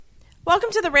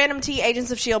Welcome to the Random Tea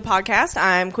Agents of S.H.I.E.L.D. podcast.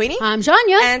 I'm Queenie. I'm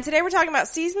Janya. And today we're talking about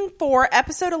Season 4,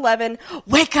 Episode 11,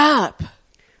 Wake Up!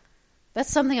 That's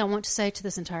something I want to say to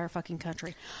this entire fucking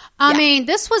country. I mean,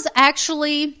 this was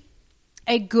actually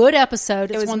a good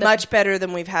episode. It was much better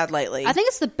than we've had lately. I think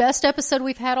it's the best episode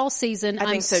we've had all season. I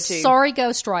think so, too. Sorry,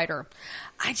 Ghost Rider.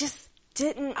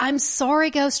 I'm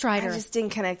sorry, Ghost Rider. I just didn't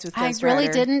connect with Ghost Rider. I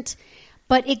really didn't.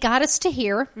 But it got us to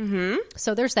here. Mm-hmm.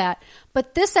 So there's that.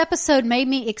 But this episode made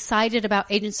me excited about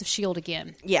Agents of S.H.I.E.L.D.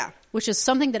 again. Yeah. Which is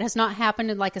something that has not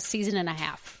happened in like a season and a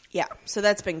half. Yeah. So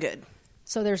that's been good.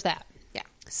 So there's that. Yeah.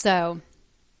 So.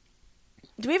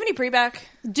 Do we have any pre-back?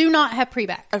 Do not have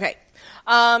pre-back. Okay.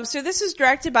 So this is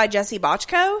directed by Jesse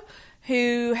Bochco,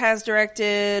 who has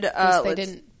directed... they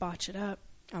didn't botch it up.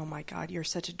 Oh my God, you're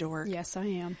such a dork. Yes, I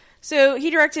am. So he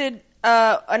directed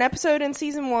an episode in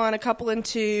season 1, a couple in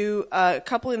 2, a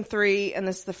couple in 3, and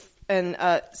this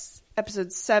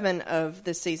episode 7 of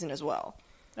this season as well.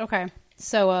 Okay.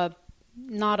 So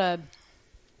not a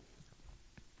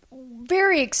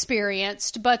very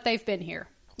experienced, but they've been here.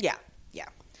 Yeah. Yeah.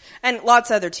 And lots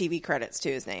of other TV credits to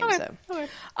his name. Okay. So.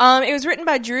 Okay. It was written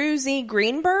by Drew Z.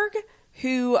 Greenberg,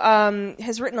 who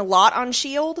has written a lot on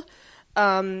S.H.I.E.L.D.,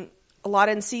 a lot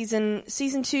in season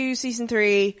 2, season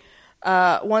 3,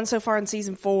 one so far in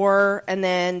season 4, and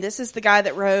then this is the guy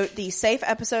that wrote the Safe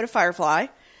episode of Firefly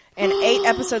and 8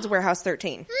 episodes of Warehouse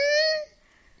 13.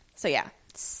 So yeah,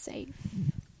 Safe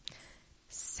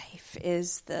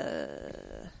is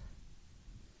the.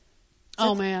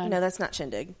 Oh man, no, that's not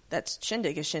Shindig. That's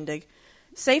Shindig is Shindig.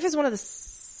 Safe is one of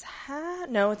the.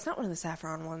 No, it's not one of the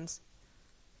Saffron ones.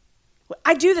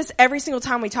 I do this every single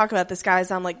time we talk about this,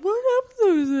 guys. I'm like, what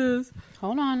episode is this?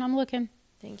 Hold on, I'm looking.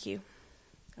 Thank you.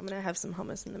 I'm going to have some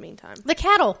hummus in the meantime. The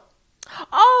Cattle.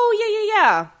 Oh,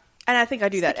 yeah. And I think I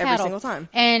do that every single time.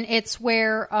 And it's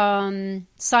where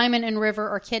Simon and River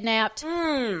are kidnapped.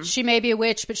 She may be a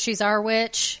witch, but she's our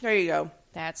witch. There you go.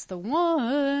 That's the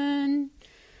one.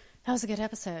 That was a good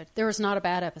episode. There was not a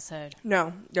bad episode.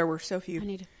 No, there were so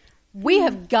few. We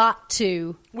have got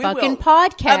to we fucking will.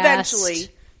 podcast. Eventually,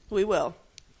 we will.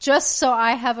 Just so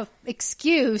I have an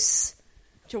excuse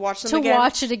to watch them again.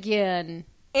 watch it again.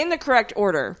 In the correct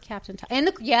order. Captain Tom.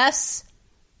 Yes.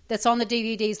 That's on the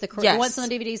DVDs. The ones on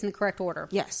the DVDs in the correct order.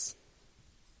 Yes.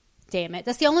 Damn it.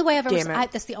 That's the only way I've ever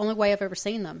that's the only way I've ever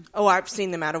seen them. Oh, I've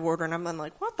seen them out of order and I'm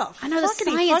like, what the I know the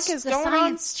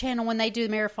Science Channel when they do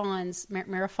marathons,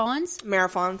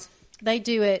 they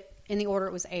do it in the order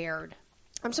it was aired.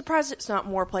 I'm surprised it's not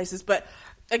more places, but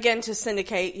again, to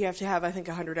syndicate, you have to have, I think,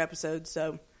 100 episodes,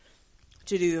 so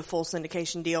to do the full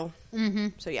syndication deal. Mm-hmm.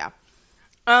 So, yeah.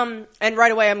 And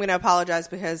right away, I'm going to apologize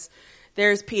because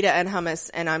there's pita and hummus,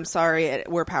 and I'm sorry,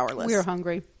 we're powerless. We're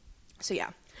hungry. So, yeah.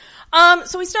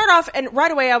 So we start off, and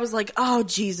right away I was like, oh,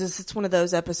 Jesus, it's one of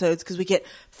those episodes because we get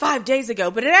 5 days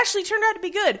ago, but it actually turned out to be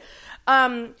good.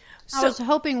 I was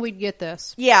hoping we'd get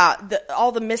this. Yeah,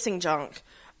 all the missing junk.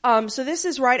 So this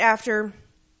is right after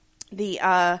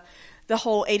the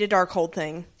whole Ada Darkhold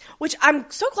thing, which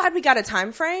I'm so glad we got a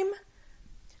time frame.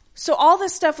 So all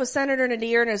this stuff with Senator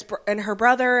Nadir and her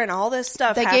brother and all this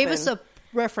stuff They gave us a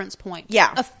reference point.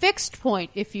 Yeah. A fixed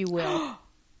point, if you will.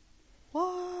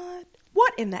 What?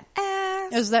 What in the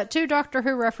ass? Is that 2 Doctor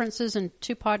Who references and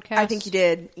 2 podcasts? I think you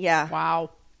did, yeah.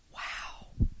 Wow.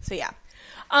 So yeah.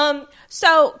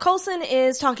 So Coulson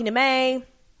is talking to May,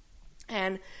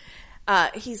 and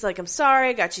he's like, "I'm sorry,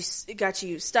 I got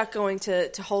you stuck going to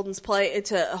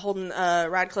Holden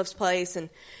Radcliffe's place," and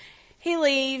he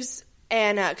leaves,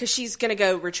 and because she's gonna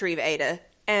go retrieve Ada,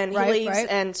 and he leaves,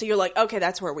 and so you're like, okay,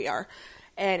 that's where we are,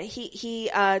 and he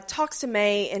talks to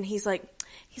May, and he's like,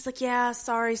 yeah,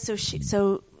 sorry,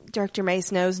 so Director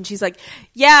Mace knows, and she's like,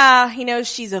 yeah, he knows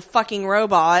she's a fucking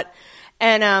robot.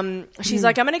 And she's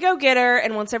like, I'm going to go get her,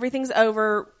 and once everything's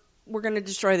over, we're going to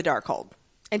destroy the Darkhold.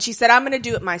 And she said, I'm going to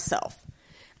do it myself.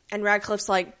 And Radcliffe's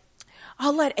like,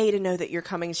 I'll let Ada know that you're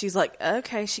coming. And she's like,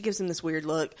 okay. She gives him this weird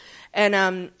look.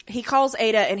 And he calls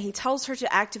Ada, and he tells her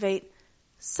to activate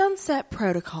Sunset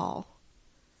Protocol.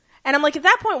 And I'm like, at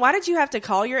that point, why did you have to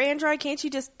call your android? Can't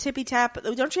you just tippy-tap?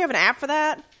 Don't you have an app for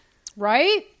that?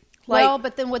 Right? Well,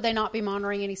 but then would they not be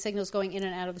monitoring any signals going in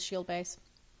and out of the S.H.I.E.L.D. base?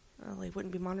 Well, they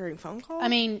wouldn't be monitoring phone calls? I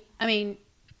mean,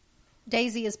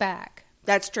 Daisy is back.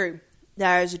 That's true.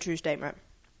 That is a true statement.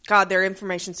 God, their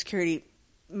information security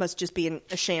must just be in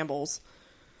a shambles.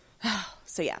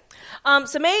 So, yeah.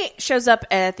 So May shows up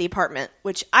at the apartment,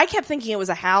 which I kept thinking it was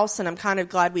a house, and I'm kind of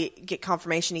glad we get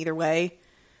confirmation either way,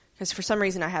 because for some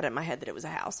reason I had it in my head that it was a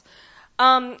house.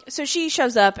 So she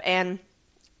shows up, and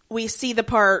we see the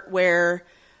part where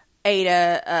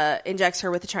Ada injects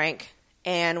her with the trank,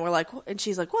 And we're like, and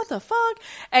she's like, what the fuck?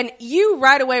 And you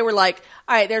right away were like,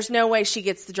 all right, there's no way she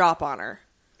gets the drop on her.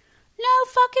 No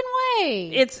fucking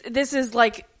way. This is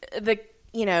like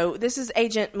this is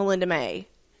Agent Melinda May.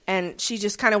 And she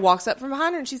just kind of walks up from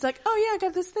behind her and she's like, oh yeah, I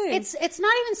got this thing. It's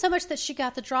not even so much that she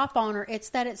got the drop on her. It's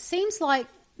that it seems like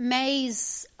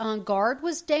May's guard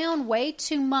was down way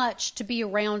too much to be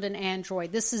around an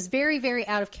android. This is very, very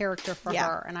out of character for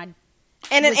her. And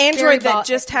an android that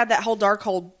just had that whole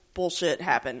Darkhold bullshit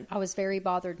happen. I was very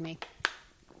bothered me.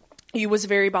 You was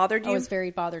very bothered you? I was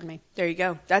very bothered me. There you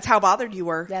go. That's how bothered you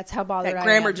were. That's how bothered I am. That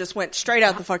grammar just went straight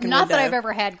out the fucking window. Not that I've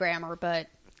ever had grammar, but...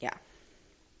 Yeah.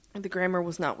 The grammar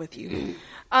was not with you.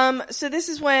 So this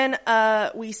is when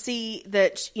we see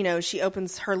that, she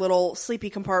opens her little sleepy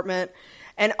compartment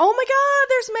and, oh my God,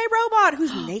 there's May Robot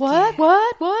who's naked.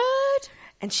 What?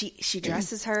 And she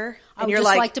dresses her. And I would you're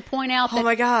just like to point out that oh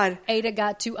my God, Ada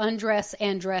got to undress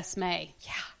and dress May.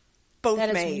 Yeah. Both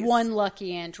That Mays. is one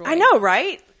lucky android. I know,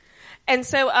 right? And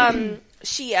so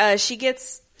she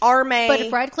gets our May. But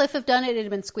if Radcliffe had done it, it'd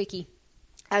have been squeaky.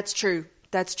 That's true.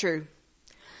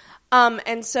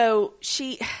 And so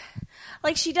she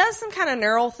does some kind of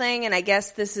neural thing, and I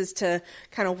guess this is to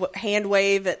kind of hand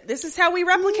wave at, this is how we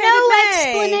replicated May.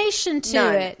 Explanation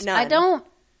to it. None. I don't,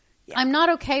 I'm not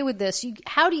okay with this.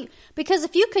 Because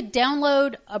if you could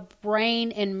download a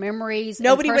brain and memories,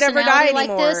 nobody and would ever die like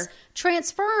anymore. this,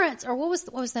 Transference, or what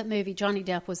was that movie? Johnny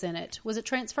Depp was in it. Was it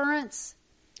Transference?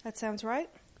 That sounds right.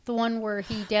 The one where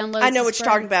he downloads. I know what you're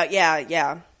talking about.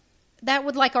 Yeah. That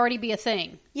would already be a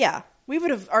thing. Yeah. We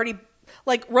would have already,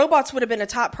 robots would have been a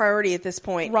top priority at this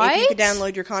point. Right? If you could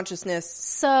download your consciousness.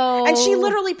 So. And she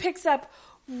literally picks up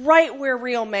right where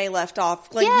real May left off.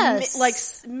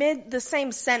 Yes. Mid the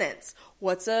same sentence.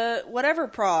 What's a whatever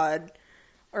prod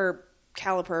or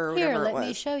caliper or whatever it was. Here, let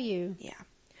me show you.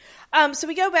 Yeah. So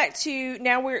we go back to,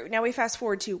 now we fast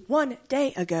forward to 1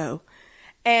 day ago.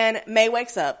 And May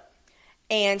wakes up.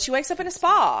 And she wakes up in a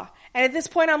spa. And at this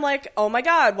point, I'm like, oh my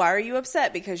God, why are you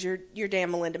upset? Because you're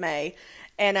damn Melinda May.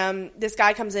 And this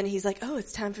guy comes in, he's like, oh,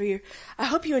 it's time for I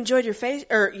hope you enjoyed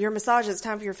your massage, it's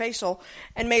time for your facial.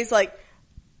 And May's like,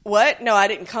 what? No, I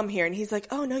didn't come here. And he's like,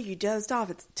 oh no, you dozed off,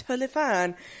 it's totally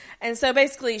fine. And so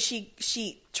basically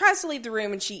she tries to leave the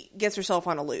room and she gets herself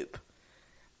on a loop.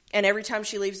 And every time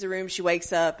she leaves the room, she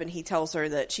wakes up and he tells her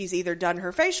that she's either done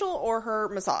her facial or her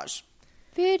massage.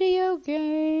 Video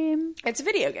game. It's a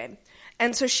video game.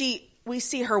 And so we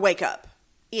see her wake up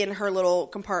in her little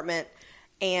compartment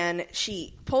and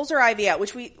she pulls her IV out,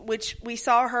 which we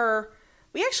saw her,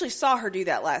 we actually saw her do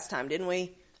that last time, didn't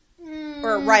we?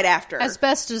 Or right after. As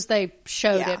best as they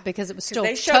showed it, because it was still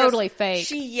they totally fake.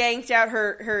 She yanked out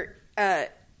her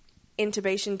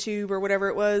intubation tube or whatever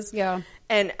it was. Yeah.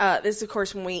 And this is, of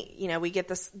course, when we get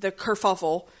the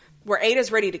kerfuffle where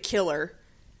Ada's ready to kill her.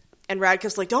 And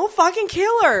Radcliffe's like, don't fucking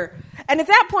kill her. And at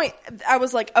that point, I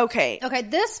was like, okay. Okay,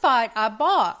 this fight I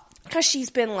bought. Because she's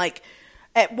been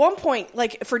at one point,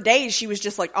 for days, she was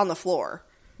just on the floor.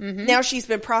 Mm-hmm. Now she's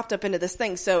been propped up into this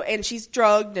thing. So, and she's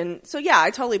drugged. And so, yeah, I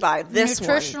totally buy this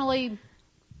Nutritionally one.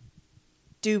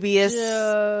 Dubious.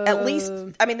 At least,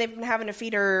 I mean, they've been having to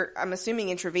feed her, I'm assuming,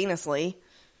 intravenously.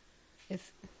 If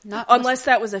not, unless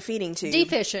that was a feeding tube.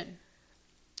 Deficient.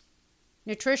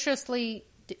 Nutritiously,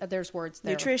 there's words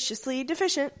there. Nutritiously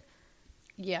deficient.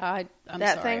 Yeah, I'm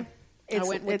that sorry. Thing.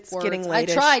 It's getting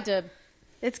latish. I tried to.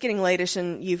 It's getting latish,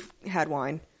 and you've had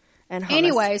wine and hummus.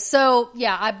 Anyway, so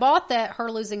yeah, I bought that.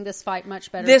 Her losing this fight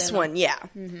much better. This one, yeah.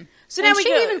 Mm-hmm. So now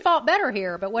she even fought better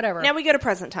here, but whatever. Now we go to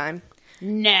present time.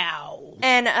 Now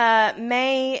and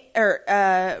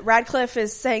Radcliffe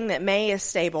is saying that May is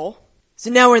stable. So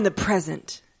now we're in the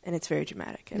present, and it's very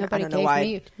dramatic. And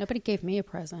nobody gave me a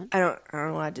present. I don't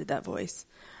know why I did that voice.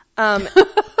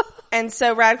 And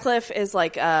so Radcliffe is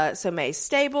like, so May's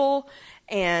stable,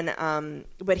 and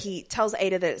but he tells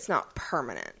Ada that it's not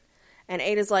permanent. And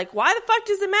Ada's like, why the fuck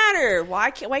does it matter?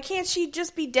 Why can't she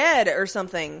just be dead or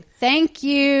something? Thank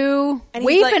you. And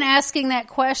we've been asking that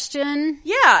question.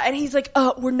 Yeah, and he's like,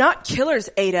 we're not killers,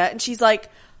 Ada. And she's like,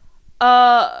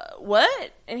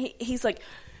 what? And he's like,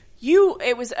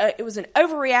 it was an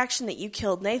overreaction that you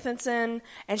killed Nathanson.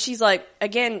 And she's like,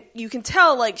 again, you can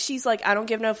tell, she's like, I don't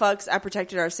give no fucks. I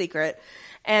protected our secret.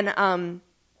 And,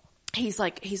 he's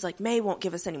like, May won't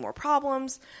give us any more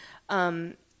problems.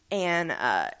 And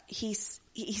he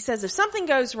says if something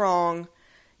goes wrong,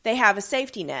 they have a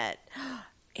safety net.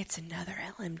 It's another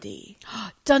LMD.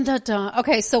 Dun, dun, dun.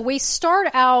 Okay, so we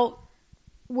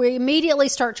immediately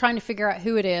start trying to figure out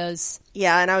who it is.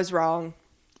 Yeah, and I was wrong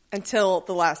until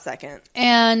the last second.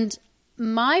 And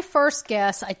My first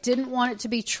guess, I didn't want it to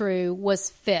be true,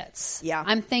 was Fitz. Yeah.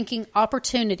 I'm thinking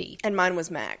opportunity. And mine was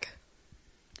Mac.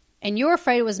 And you were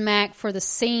afraid it was Mac for the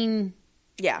scene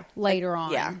Yeah. later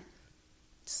on. Yeah.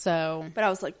 So. But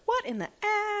I was like, what in the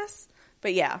ass?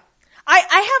 But yeah.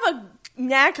 I have a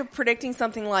knack of predicting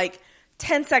something like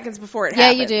 10 seconds before it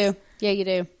happens. Yeah, you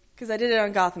do. Because I did it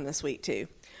on Gotham this week, too.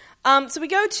 So we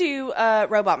go to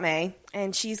Robot May,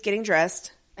 and she's getting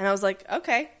dressed. And I was like,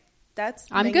 okay, that's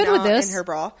I'm good with this. in her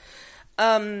bra.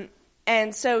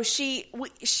 And so she's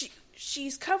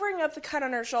covering up the cut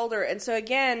on her shoulder. And so,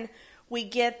 again, we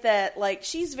get that, like,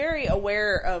 she's very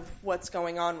aware of what's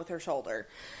going on with her shoulder.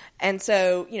 And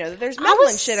so, you know, there's metal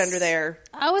and shit under there.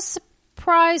 I was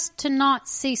surprised to not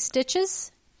see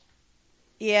stitches.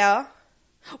 Yeah.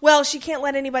 Well, she can't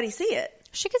let anybody see it.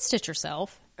 She could stitch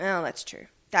herself. Oh, that's true.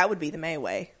 That would be the May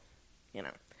way, you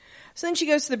know. So then she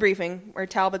goes to the briefing where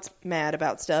Talbot's mad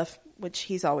about stuff, which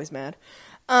he's always mad.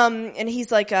 And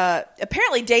he's like,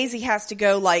 apparently Daisy has to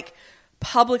go, like,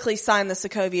 publicly sign the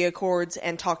Sokovia Accords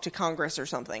and talk to Congress or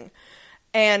something.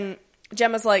 And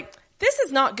Gemma's like, this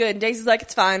is not good. And Daisy's like,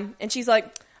 it's fine. And she's like,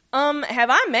 have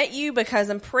I met you? Because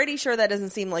I'm pretty sure that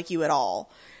doesn't seem like you at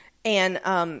all. And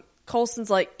Coulson's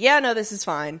like, yeah, no, this is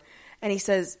fine. And he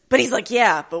says, but he's like,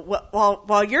 yeah, but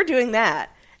while you're doing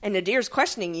that, and Nadir's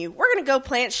questioning you, we're going to go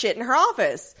plant shit in her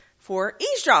office for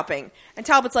eavesdropping. And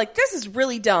Talbot's like, this is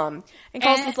really dumb. And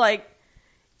Coulson's like,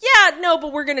 yeah, no,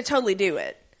 but we're going to totally do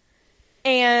it.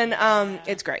 And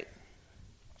it's great.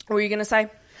 What were you going to say?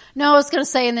 No, I was going to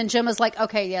say, and then Gemma's like,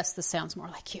 okay, yes, this sounds more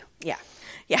like you. Yeah.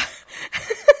 Yeah.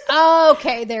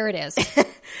 Okay, there it is.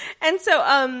 And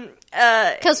so,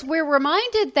 because we're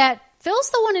reminded that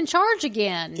Phil's the one in charge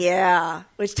again. yeah,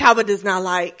 which Talbot does not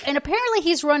like. And apparently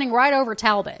he's running right over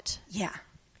Talbot. Yeah.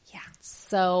 Yeah.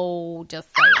 So, just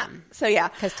saying. So, yeah.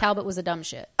 Because Talbot was a dumb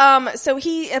shit. So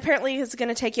he apparently is going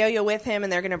to take Yo-Yo with him,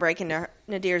 and they're going to break into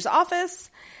Nadir's office.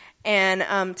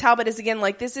 And Talbot is again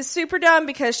like, this is super dumb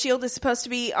because S.H.I.E.L.D. is supposed to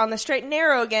be on the straight and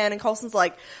narrow again. And Coulson's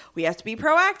like, we have to be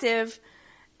proactive.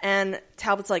 And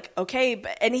Talbot's like, okay.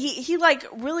 And he like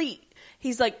really,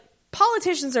 he's like,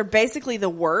 politicians are basically the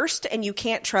worst and you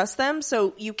can't trust them.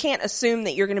 So you can't assume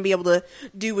that you're going to be able to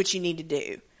do what you need to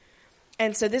do.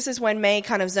 And so this is when May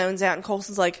kind of zones out and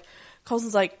Coulson's like,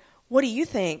 what do you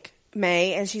think,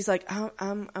 May? And she's like, oh,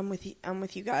 I'm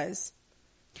with you guys.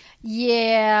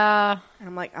 Yeah. And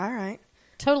I'm like, all right.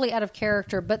 Totally out of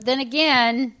character. But then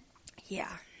again.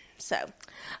 Yeah. So,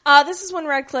 this is when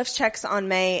Radcliffe checks on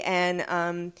May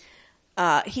and,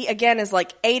 he again is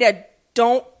like, Ada,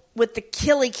 don't with the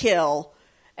kill.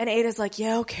 And Ada's like,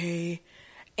 yeah, okay.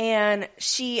 And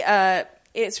she,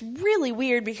 it's really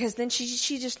weird because then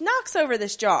she just knocks over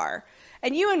this jar.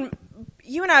 And you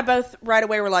and I both right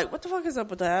away were like, what the fuck is up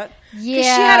with that? Yeah.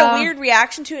 Because she had a weird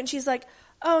reaction to it and she's like,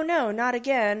 oh no, not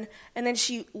again. And then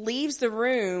she leaves the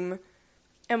room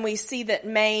and we see that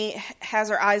May has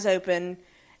her eyes open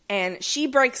and she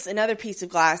breaks another piece of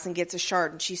glass and gets a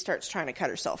shard and she starts trying to cut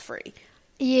herself free.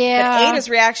 Yeah. But Ada's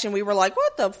reaction, we were like,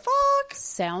 what the fuck?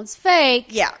 Sounds fake.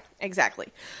 Yeah, exactly.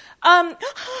 So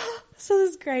this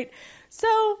is great.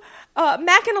 So,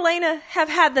 Mac and Elena have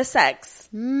had the sex.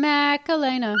 Mac,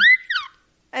 Elena.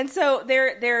 And so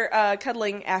they're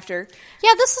cuddling after.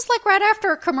 Yeah, this is like right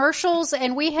after commercials,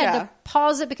 and we had Yeah. to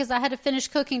pause it because I had to finish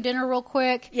cooking dinner real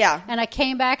quick. Yeah. And I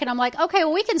came back, and I'm like, okay,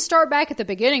 well, we can start back at the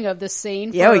beginning of this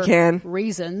scene. Yeah, for we can.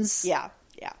 Reasons. Yeah,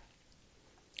 yeah.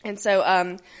 And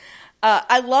so,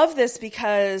 I love this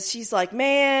because she's like,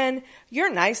 man,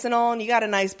 you're nice and all, and you got a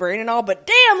nice brain and all, but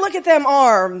damn, look at them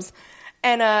arms.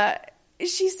 And,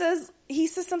 he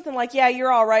says something like, yeah,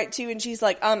 you're all right too. And she's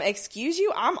like, excuse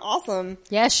you? I'm awesome.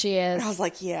 Yes, she is. And I was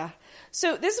like, yeah.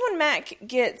 So this is when Mac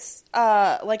gets,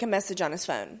 like a message on his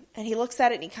phone and he looks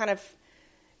at it and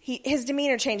his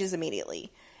demeanor changes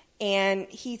immediately. And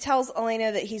he tells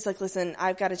Elena that he's like, listen,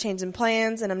 I've got to change some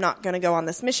plans and I'm not going to go on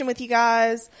this mission with you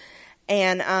guys.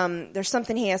 And, there's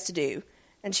something he has to do.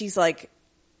 And she's like,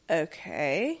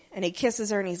 okay. And he kisses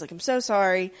her and he's like, I'm so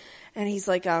sorry. And he's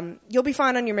like, you'll be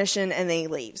fine on your mission. And then he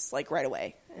leaves, like, right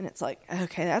away. And it's like,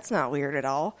 okay, that's not weird at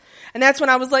all. And that's when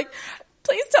I was like,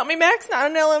 please tell me Mac's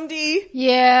not an LMD.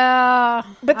 Yeah.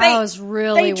 But I was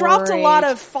really they dropped worried. a lot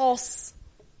of false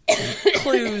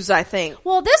clues, I think.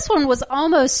 Well, this one was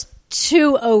almost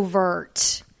too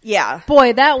overt. Yeah.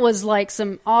 Boy, that was like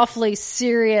some awfully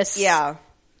serious. Yeah.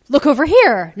 Look over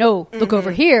here. No, look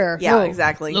over here. Yeah, No,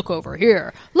 exactly. Look over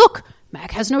here. Look,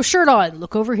 Mac has no shirt on.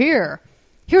 Look over here.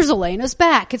 Here's Elena's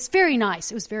back. It's very nice.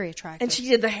 It was very attractive. And she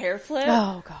did the hair flip.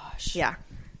 Oh gosh. Yeah.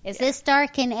 Is this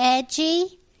dark and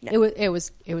edgy? No. It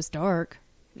was dark.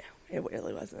 No, it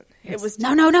really wasn't. It was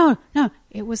no.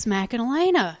 It was Mac and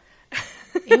Elena.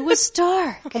 It was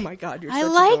dark. Oh my God, you're such I a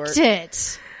liked dork.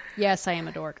 it. Yes, I am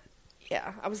a dork.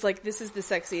 Yeah, I was like, this is the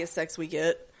sexiest sex we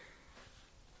get.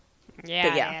 Yeah,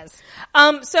 But yeah. it is.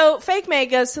 So fake May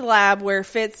goes to the lab where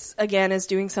Fitz again is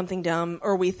doing something dumb,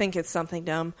 or we think it's something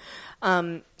dumb.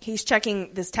 He's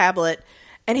checking this tablet,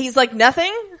 and he's like,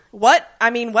 "Nothing? What? I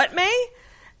mean, what, May?"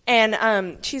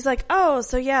 And she's like, "Oh,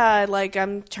 so yeah, like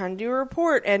I'm trying to do a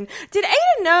report." And did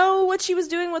Ada know what she was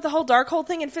doing with the whole Darkhold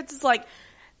thing? And Fitz is like,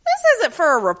 "This isn't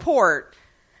for a report."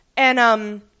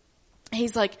 And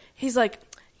he's like,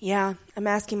 "Yeah, I'm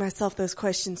asking myself those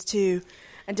questions too."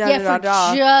 And da da da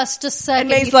da. For just a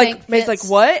second. And May's like,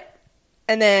 what?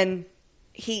 And then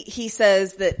he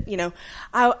says that,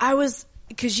 I was,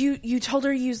 because you told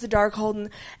her to use the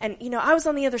Darkhold, and I was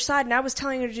on the other side, and I was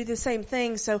telling her to do the same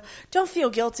thing, so don't feel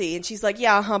guilty. And she's like,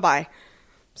 yeah, bye.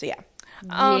 So yeah.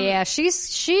 Yeah,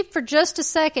 she for just a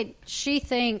second, she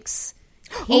thinks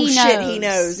he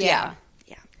knows. Yeah.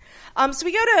 So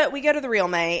we go to the real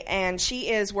May, and she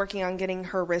is working on getting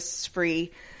her wrists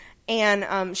free,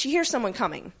 and she hears someone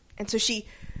coming, and so she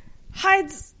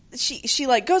hides. She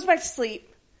like goes back to sleep,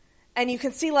 and you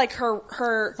can see like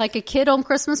her like a kid on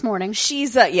Christmas morning.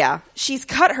 She's she's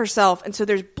cut herself, and so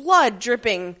there's blood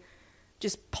dripping,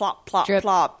 just plop plop Drip.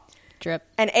 plop, Drip.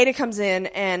 and Ada comes in,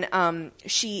 and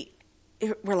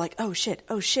we're like, oh shit,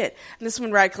 and this is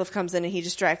when Radcliffe comes in, and he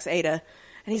distracts Ada.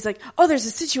 And he's like, oh, there's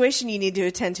a situation you need to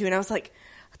attend to. And I was like,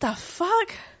 what the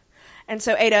fuck? And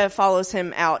so Ada follows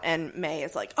him out, and May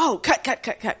is like, oh,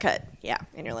 cut. Yeah.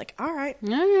 And you're like, all right,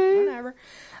 whatever.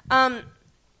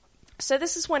 So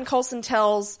this is when Coulson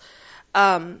tells,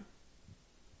 tells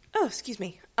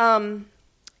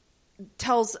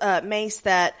Mace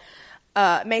that,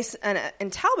 Mace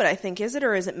and Talbot, I think, is it,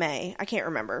 or is it May? I can't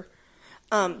remember.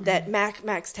 That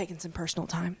Mac's taking some personal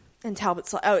time. And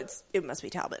Talbot's like, it must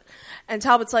be Talbot. And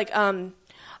Talbot's like,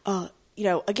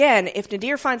 again, if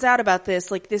Nadir finds out about this,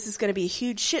 like, this is going to be a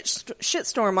huge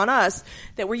shitstorm on us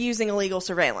that we're using illegal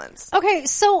surveillance. Okay,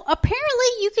 so apparently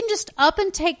you can just up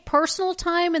and take personal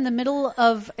time in the middle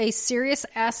of a serious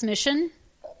ass mission.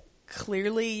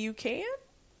 Clearly you can.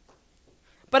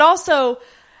 But also,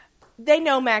 they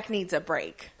know Mac needs a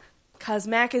break. Because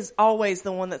Mac is always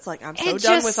the one that's like, I'm so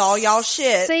done with all y'all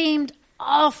shit. Seemed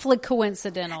awfully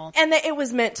coincidental. And that it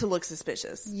was meant to look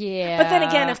suspicious. Yeah. But then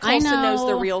again, if Coulson knows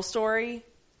the real story,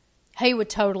 he would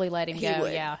totally let him go.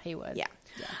 Would. Yeah, he would. Yeah.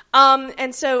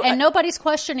 And nobody's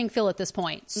questioning Phil at this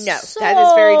point. No, that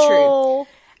is very true.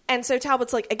 And so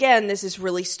Talbot's like, again, this is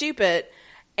really stupid.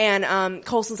 And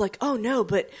Coulson's like, oh no,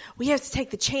 but we have to take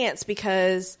the chance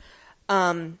because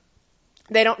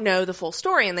they don't know the full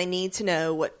story and they need to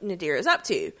know what Nadir is up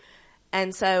to.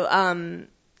 And so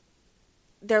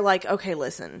they're like, okay,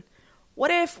 listen,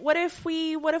 what if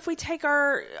we take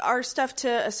our stuff to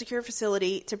a secure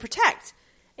facility to protect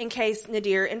in case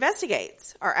Nadir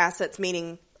investigates our assets,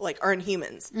 meaning like our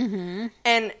Inhumans. Mm-hmm.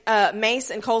 And Mace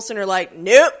and Coulson are like,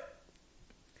 nope.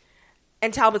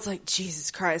 And Talbot's like, Jesus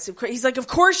Christ. He's like, of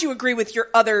course you agree with your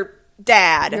other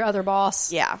dad. Your other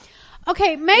boss. Yeah.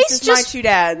 Okay, Mace my two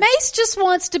dads. Mace just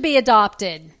wants to be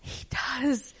adopted. He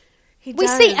does. We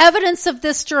see evidence of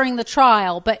this during the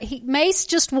trial, but Mace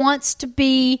just wants to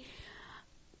be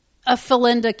a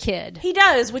Felinda kid. He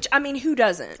does, which, I mean, who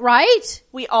doesn't? Right?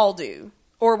 We all do.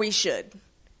 Or we should.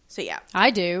 So, yeah.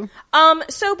 I do.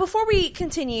 So, before we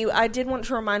continue, I did want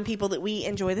to remind people that we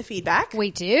enjoy the feedback. We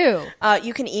do.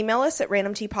 You can email us at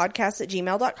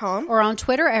randomtpodcast@gmail.com. Or on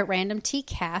Twitter at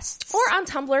randomtcasts. Or on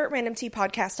Tumblr at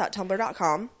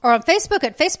randomtpodcast.tumblr.com. Or on Facebook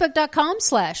at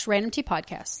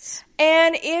facebook.com/randomtpodcasts.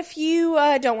 And if you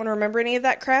don't want to remember any of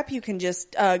that crap, you can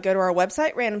just go to our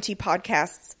website,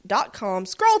 randomtpodcasts.com.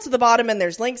 Scroll to the bottom, and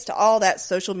there's links to all that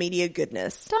social media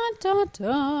goodness. Dun, dun,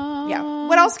 dun. Yeah.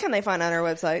 What else can they find on our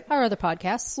website? Our other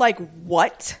podcasts. Like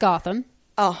what? Gotham.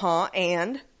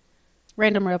 And?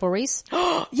 Random Revelries.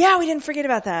 Yeah, we didn't forget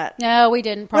about that. No, we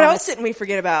didn't. Promise. What else didn't we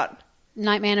forget about?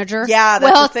 Night Manager. Yeah,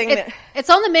 that's the thing. It's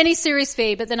on the miniseries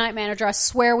feed, but the Night Manager, I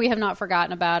swear we have not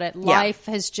forgotten about it. Life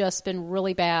has just been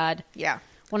really bad. Yeah.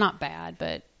 Well, not bad,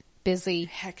 but busy.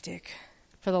 Hectic.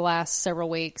 For the last several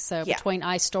weeks. So between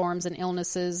ice storms and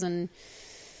illnesses and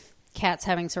cats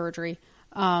having surgery,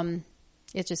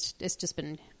 it's just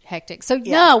been hectic. So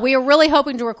no, we are really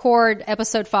hoping to record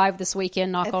episode 5 this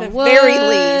weekend. Knock on wood. At the very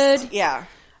least. Yeah.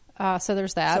 So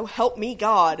there's that. So help me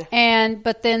God.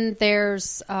 But then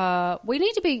there's we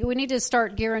need to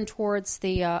start gearing towards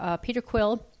the Peter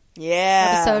Quill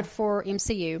episode for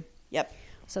MCU. Yep.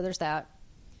 So there's that.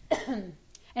 And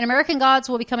American Gods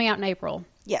will be coming out in April.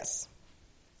 Yes.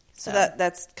 So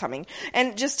that's coming.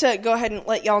 And just to go ahead and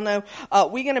let y'all know,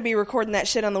 we're going to be recording that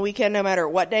shit on the weekend no matter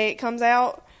what day it comes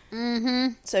out.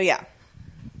 Mm-hmm. So, yeah.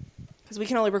 Because we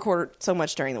can only record so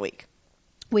much during the week.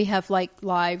 We have, like,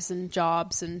 lives and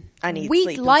jobs, and I need we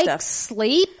sleep and like stuff.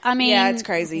 sleep. I mean, yeah, it's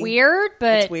crazy. Weird,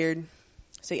 but... It's weird.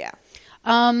 So, yeah.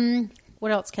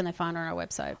 What else can they find on our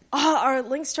website? Our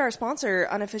links to our sponsor,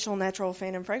 Unofficial Natural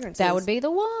Fandom Fragrances. That would be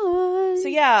the one. So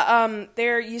yeah,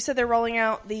 you said they're rolling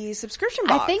out the subscription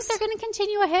box. I think they're going to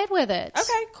continue ahead with it.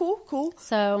 Okay, cool.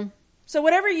 So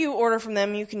whatever you order from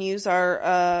them, you can use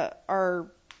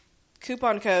our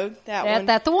coupon code.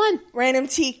 That's the one. Random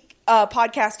Tea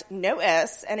Podcast No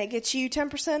S, and it gets you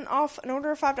 10% off an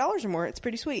order of $5 or more. It's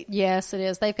pretty sweet. Yes, it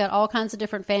is. They've got all kinds of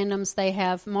different fandoms. They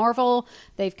have Marvel,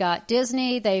 they've got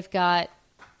Disney, they've got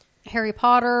Harry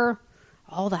Potter,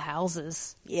 all the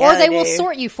houses. Yeah, or they will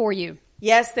sort you for you.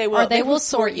 Yes, they will. Or they will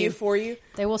sort you for you.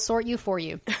 They will sort you for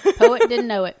you. Poet didn't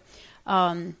know it.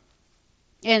 And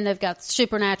they've got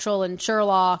Supernatural and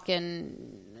Sherlock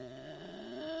and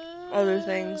other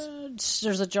things.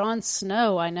 There's a Jon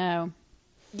Snow, I know.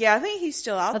 Yeah, I think he's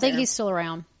still out there. I think he's still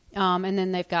around. And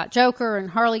then they've got Joker and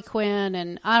Harley Quinn,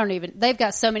 and they've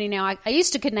got so many now. I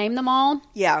used to could name them all.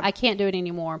 Yeah. I can't do it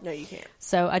anymore. No, you can't.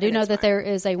 So I do know that there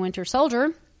is a Winter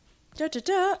Soldier. And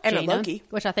Gina, a Loki.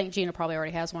 Which I think Gina probably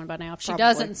already has one by now. If she Probably.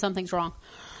 doesn't, something's wrong.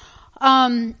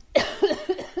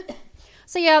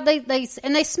 So yeah, they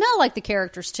smell like the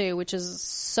characters too, which is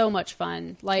so much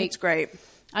fun. Like, it's great.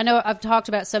 I know I've talked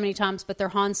about it so many times, but their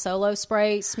Han Solo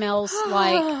spray smells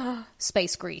like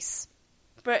space grease.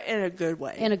 But in a good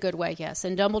way. In a good way, yes.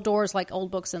 And Dumbledore's like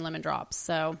Old Books and Lemon Drops.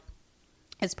 So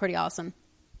it's pretty awesome.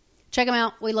 Check them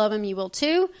out. We love them. You will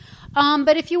too.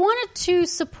 But if you wanted to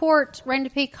support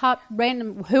Random Peacock,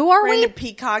 who are we? Random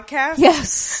Peacockcast?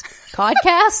 Yes.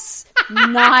 Podcasts?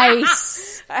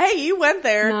 Nice. Hey, you went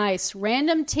there. Nice.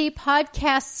 Random Tea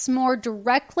Podcasts more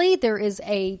directly. There is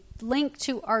a link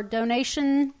to our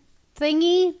donation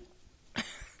thingy.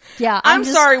 Yeah. I'm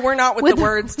sorry, we're not with the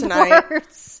words tonight.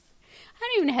 Words. I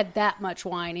haven't even had that much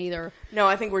wine either. No,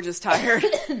 I think we're just tired.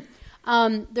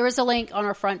 There is a link on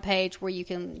our front page where you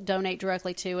can donate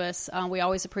directly to us. We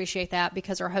always appreciate that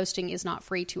because our hosting is not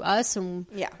free to us, and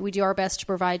we do our best to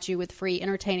provide you with free,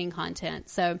 entertaining content.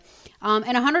 So, and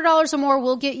 $100 or more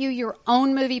will get you your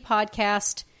own movie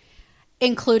podcast,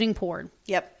 including porn.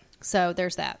 Yep. So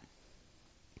there's that.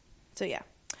 So yeah,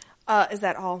 is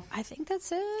that all? I think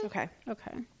that's it. Okay.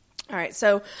 All right.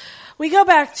 So we go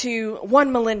back to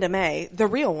one Melinda May, the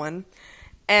real one,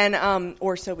 and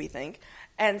or so we think.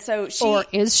 And so or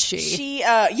is she? She,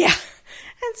 yeah.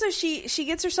 And so she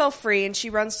gets herself free and she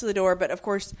runs to the door. But of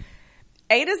course,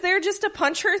 Ada's there just to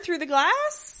punch her through the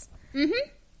glass. Mm-hmm.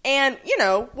 And,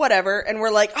 whatever. And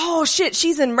we're like, oh shit,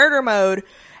 she's in murder mode.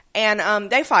 And,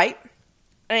 they fight.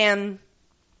 And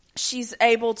she's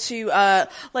able to,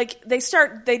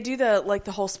 they do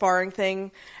the whole sparring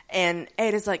thing. And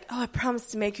Ada's like, oh, I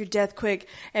promise to make your death quick.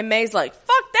 And May's like,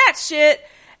 fuck that shit.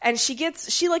 And she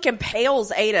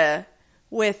impales Ada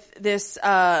with this,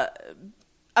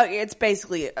 it's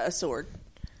basically a sword.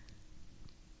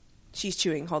 She's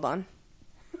chewing. Hold on.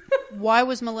 Why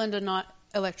was Melinda not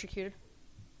electrocuted?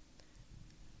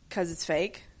 Because it's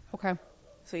fake. Okay.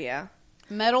 So, yeah.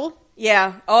 Metal?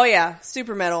 Yeah. Oh, yeah.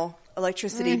 Super metal.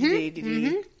 Electricity.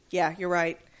 Mm-hmm. Yeah, you're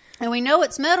right. And we know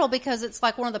it's metal because it's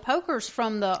like one of the pokers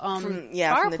from the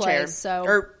fireplace. From the chair.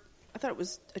 So. I thought it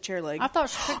was a chair leg. I thought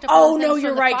she picked up. Oh no,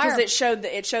 you're right because it showed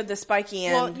the spiky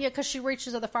end. Well, yeah, because she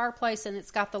reaches to the fireplace and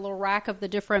it's got the little rack of the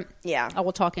different. Yeah, I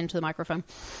will talk into the microphone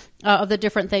of the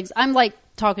different things. I'm like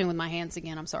talking with my hands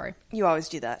again. I'm sorry. You always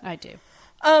do that. I do.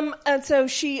 And so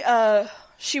she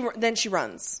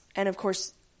runs, and of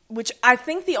course, which I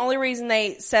think the only reason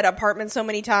they said apartment so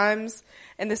many times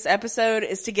in this episode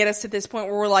is to get us to this point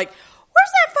where we're like,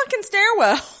 where's that fucking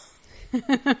stairwell?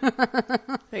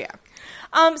 So yeah.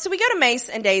 So we go to Mace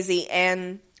and Daisy,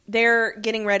 and they're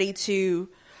getting ready to,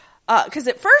 cause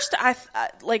at first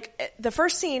the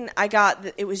first scene I got,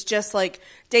 it was just like,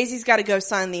 Daisy's gotta go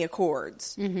sign the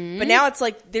accords. Mm-hmm. But now it's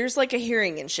like, there's like a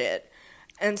hearing and shit.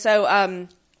 And so,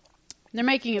 they're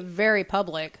making it very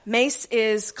public. Mace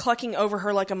is clucking over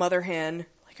her like a mother hen.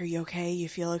 Like, are you okay? You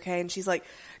feel okay? And she's like,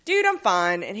 dude, I'm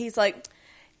fine. And he's like,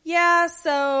 yeah,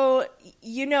 so,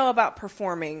 about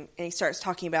performing. And he starts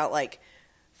talking about like,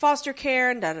 foster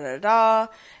care and da-da-da-da.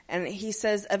 And he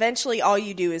says, eventually all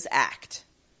you do is act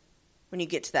when you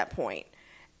get to that point.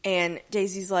 And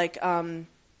Daisy's like, let's,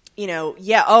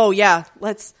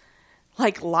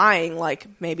 like, lying, like,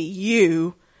 maybe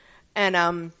you.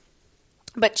 And,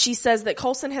 but she says that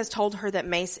Coulson has told her that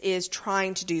Mace is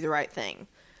trying to do the right thing.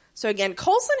 So again,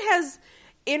 Coulson has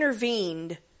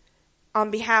intervened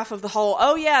on behalf of the whole,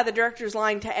 oh yeah, the director's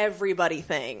lying to everybody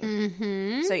thing.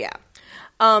 Mm-hmm. So yeah.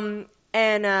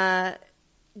 And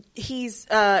he's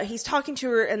talking to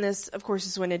her, and this, of course,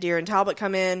 is when Nadir and Talbot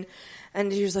come in,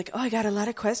 and Nadir's like, oh, I got a lot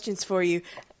of questions for you.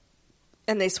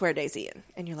 And they swear Daisy in.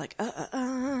 And you're like,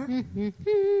 Mm-hmm.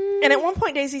 And at one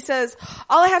point, Daisy says,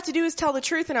 all I have to do is tell the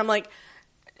truth. And I'm like,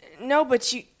 no,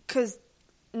 but because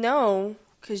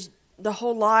the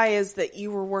whole lie is that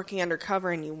you were working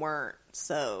undercover and you weren't.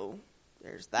 So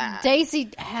there's that. Daisy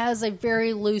has a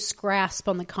very loose grasp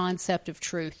on the concept of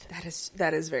truth.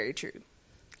 That is very true.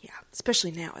 Yeah,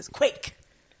 especially now as Quake.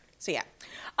 So yeah.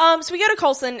 So we go to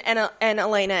Coulson and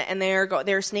Elena, and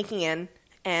they're sneaking in,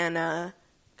 and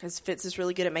because Fitz is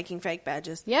really good at making fake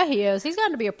badges. Yeah, he is. He's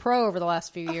gotten to be a pro over the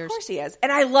last few years. Of course he has.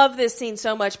 And I love this scene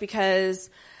so much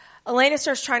because Elena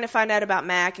starts trying to find out about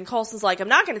Mac, and Coulson's like, I'm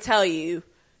not going to tell you.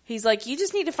 He's like, you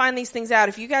just need to find these things out.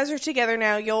 If you guys are together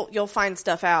now, you'll find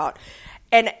stuff out.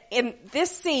 And in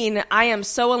this scene, I am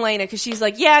so Elena because she's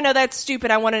like, yeah, no, that's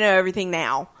stupid. I want to know everything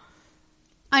now.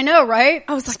 I know, right?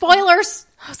 I was like, spoilers.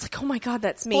 I was like, oh my God,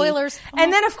 that's me. Spoilers.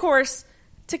 And then, of course,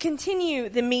 to continue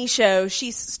the me show,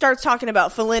 she starts talking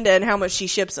about Felinda and how much she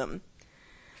ships him.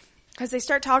 Because they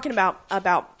start talking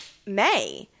about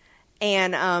May.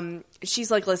 And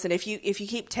she's like, listen, if you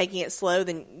keep taking it slow,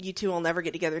 then you two will never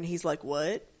get together. And he's like,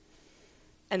 what?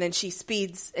 And then she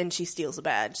speeds and she steals a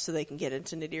badge so they can get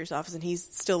into Nadir's office. And he's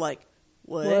still like,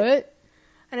 what?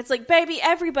 And it's like, baby,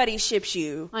 everybody ships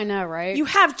you. I know, right? You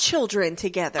have children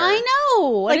together. I know.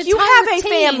 Like, you have a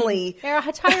family. They're an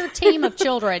entire team of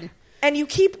children. And you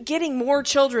keep getting more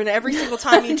children every single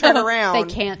time you turn around.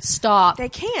 They can't stop. They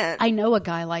can't. I know a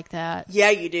guy like that. Yeah,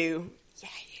 you do. Yeah,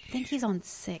 you do. I think he's on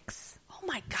 6. Oh,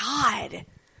 my God.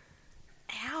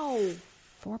 Ow.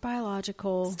 4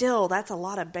 biological. Still, that's a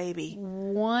lot of baby.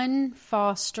 1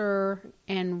 foster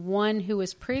and 1 who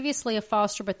was previously a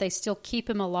foster, but they still keep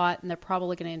him a lot, and they're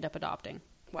probably going to end up adopting.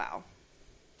 Wow.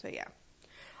 So, yeah.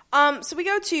 So we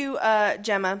go to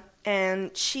Gemma, and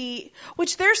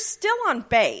which they're still on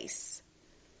base.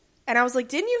 And I was like,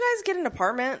 didn't you guys get an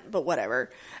apartment? But whatever.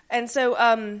 And so,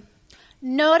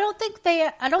 no, I don't think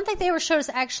they ever showed us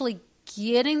actually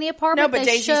getting the apartment. No, but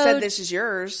Daisy said this is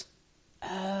yours.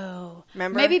 Oh.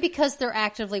 Remember? Maybe because they're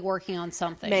actively working on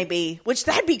something. Maybe. Which,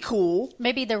 that'd be cool.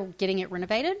 Maybe they're getting it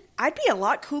renovated? I'd be a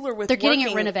lot cooler with They're getting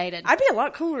it renovated. I'd be a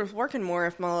lot cooler with working more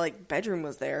if my, bedroom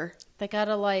was there. They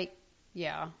gotta,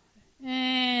 yeah.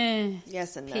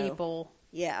 Yes and no. People.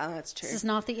 Yeah, that's true. This is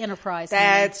not the Enterprise.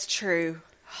 That's true.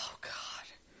 Oh, God.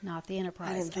 Not the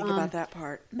Enterprise. I didn't think about that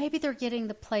part. Maybe they're getting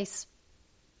the place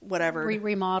whatever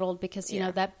remodeled because, you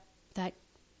know, that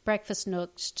breakfast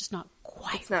nook's just not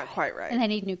quite It's not quite right. And they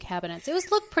need new cabinets. It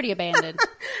looked pretty abandoned.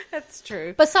 That's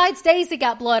true. Besides, Daisy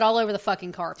got blood all over the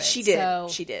fucking carpet. She did. So,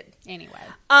 she did. Anyway.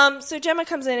 So Gemma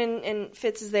comes in and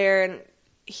Fitz is there, and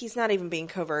he's not even being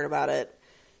covert about it.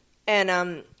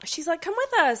 And she's like, come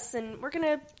with us, and we're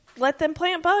going to let them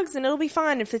plant bugs, and it'll be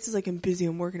fine. And Fitz is like, I'm busy.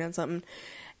 I'm working on something.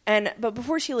 But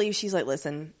before she leaves, she's like,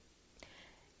 listen,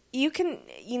 you can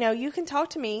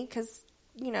talk to me because,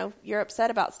 you're upset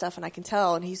about stuff and I can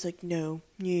tell. And he's like, no,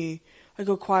 I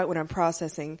go quiet when I'm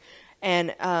processing.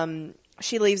 And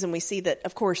she leaves and we see that,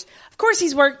 of course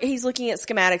he's looking at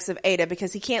schematics of Ada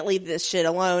because he can't leave this shit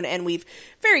alone. And we've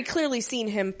very clearly seen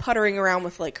him puttering around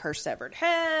with her severed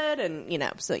head and,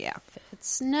 so yeah.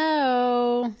 It's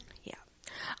no.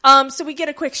 Yeah. So we get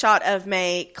a quick shot of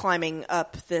May climbing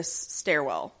up this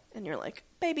stairwell and you're like,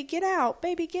 baby, get out,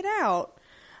 baby, get out.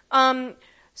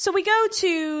 So we go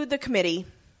to the committee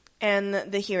and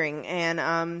the hearing,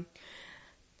 and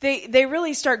they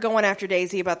really start going after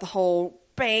Daisy about the whole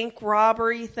bank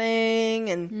robbery thing,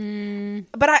 and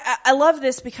but I love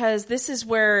this because this is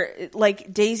where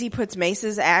Daisy puts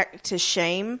Mace's act to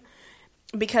shame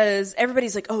because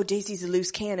everybody's like, oh, Daisy's a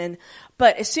loose cannon,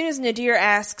 but as soon as Nadir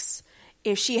asks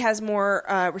if she has more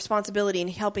responsibility in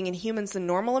helping Inhumans than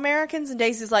normal Americans, and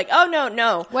Daisy's like, oh,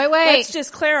 no. Wait. Let's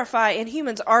just clarify,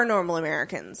 Inhumans are normal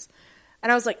Americans.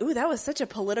 And I was like, ooh, that was such a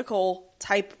political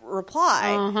type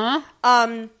reply.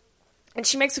 Uh-huh. And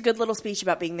she makes a good little speech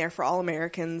about being there for all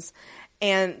Americans.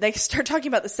 And they start talking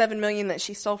about the $7 million that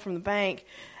she stole from the bank.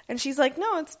 And she's like,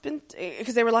 no, it's been,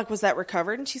 because they were like, was that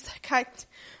recovered? And she's like,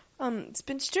 it's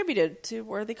been distributed to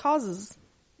worthy causes.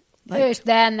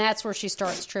 Then that's where she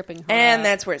starts tripping her and up.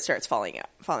 That's where it starts falling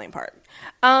apart.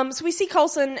 So we see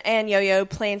Coulson and Yo-Yo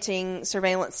planting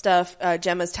surveillance stuff.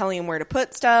 Gemma's telling him where to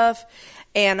put stuff.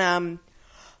 And,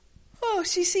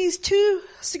 she sees 2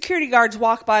 security guards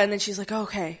walk by, and then she's like,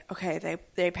 okay,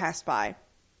 they passed by.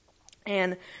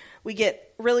 And we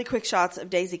get really quick shots of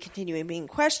Daisy continuing being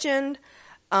questioned.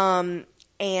 And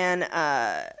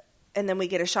and then we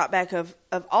get a shot back of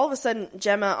all of a sudden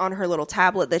Gemma on her little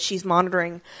tablet that she's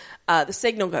monitoring, the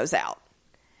signal goes out.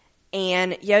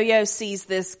 And Yo-Yo sees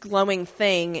this glowing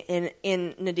thing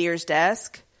in Nadir's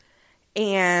desk,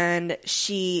 and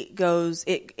she goes,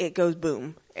 it goes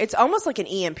boom. It's almost like an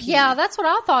EMP. Yeah, that's what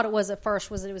I thought it was at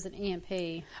first, was that it was an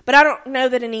EMP. But I don't know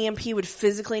that an EMP would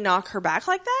physically knock her back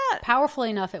like that. Powerfully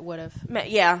enough, it would have.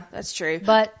 Yeah, that's true.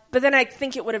 But then I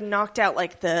think it would have knocked out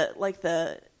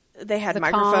they had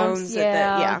microphones. Comms,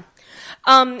 yeah.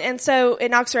 And so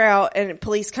it knocks her out, and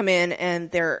police come in,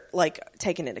 and they're like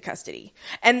taken into custody,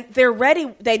 and they're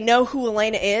ready. They know who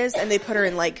Elena is, and they put her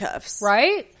in leg cuffs.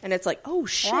 Right? And it's like, oh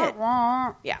shit. Wah,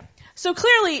 wah. Yeah. So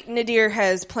clearly Nadir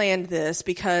has planned this,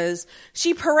 because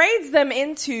she parades them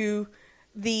into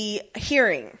the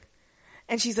hearing.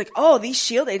 And she's like, oh, these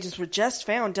SHIELD agents were just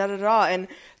found, da-da-da. And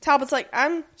Talbot's like,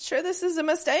 I'm sure this is a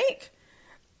mistake.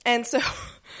 And so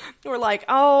we're like,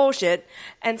 oh, shit.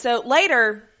 And so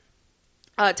later,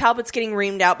 Talbot's getting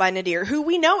reamed out by Nadir, who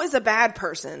we know is a bad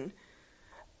person.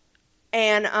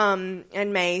 And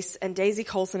Mace and Daisy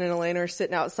Coulson and Elena are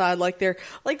sitting outside like they're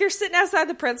sitting outside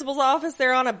the principal's office.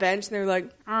 They're on a bench and they're like,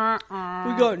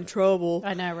 we got in trouble.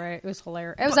 I know, right? It was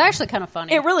hilarious. It was actually kind of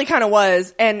funny. It really kind of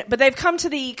was. But they've come to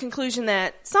the conclusion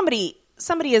that somebody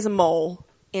is a mole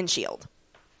in SHIELD,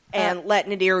 and let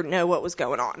Nadir know what was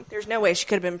going on. There's no way she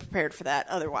could have been prepared for that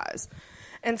otherwise.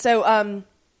 And so,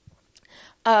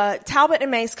 Talbot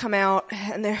and Mace come out,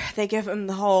 and they give him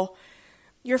the whole,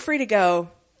 you're free to go.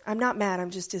 I'm not mad.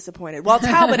 I'm just disappointed. Well,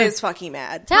 Talbot is fucking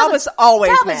mad. Talbot's always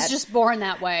mad. Talbot's just born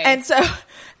that way. And so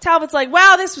Talbot's like,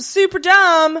 wow, this was super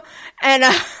dumb. And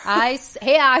I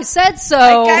said so.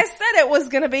 Like I said it was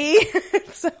going to be.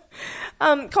 So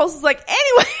Coulson's like,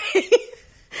 anyway.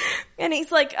 And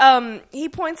he's like, he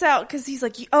points out, because he's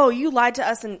like, oh, you lied to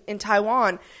us in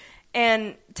Taiwan.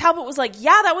 And Talbot was like,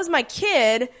 yeah, that was my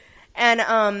kid.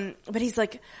 And but he's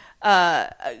like,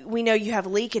 we know you have a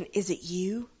leak, and is it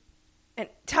you? And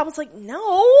Talbot's like,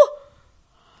 no,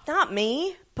 not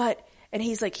me. And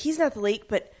he's like, he's not the leak,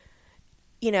 but,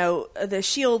 the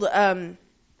SHIELD, and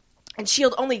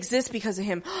SHIELD only exists because of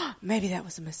him. Maybe that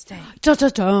was a mistake. Dun,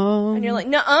 dun, dun. And you're like,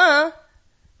 nuh-uh.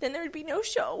 Then there would be no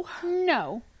show.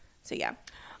 No. So, yeah.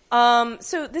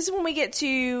 So this is when we get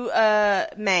to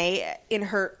May in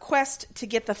her quest to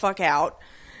get the fuck out.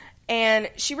 And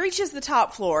she reaches the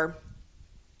top floor,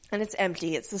 and it's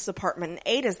empty. It's this apartment, and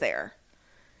Ada's there.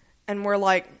 And we're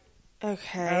like,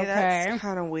 okay. That's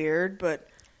kind of weird, but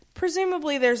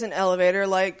presumably there's an elevator,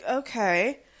 like,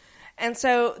 okay. And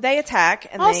so they attack.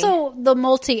 And the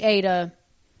multi-Ada.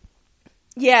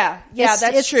 Yeah,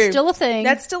 that's true. It's still a thing.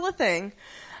 That's still a thing.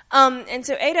 And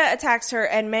so Ada attacks her,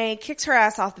 and May kicks her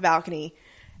ass off the balcony.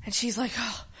 And she's like,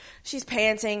 oh, she's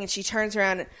panting, and she turns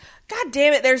around, and God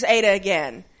damn it, there's Ada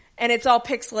again. And it's all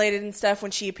pixelated and stuff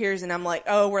when she appears, and I'm like,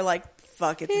 oh, we're like,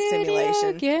 fuck, it's a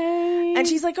simulation. Game. And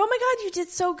she's like, oh my God, you did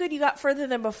so good. You got further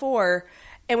than before.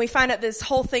 And we find out this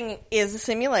whole thing is a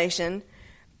simulation.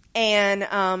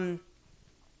 And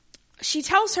she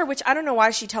tells her, which I don't know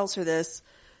why she tells her this.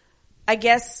 I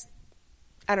guess,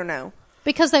 I don't know.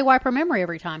 Because they wipe her memory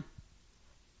every time.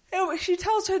 She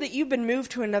tells her that you've been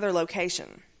moved to another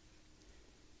location.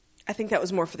 I think that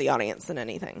was more for the audience than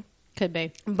anything. Could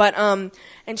be. But,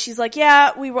 and she's like,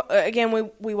 yeah, we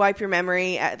wipe your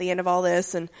memory at the end of all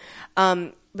this. And,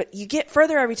 but you get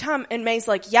further every time. And May's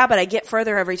like, yeah, but I get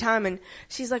further every time. And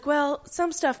she's like, well,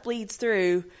 some stuff bleeds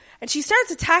through. And she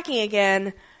starts attacking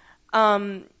again.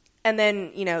 And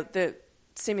then, the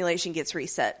simulation gets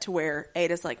reset to where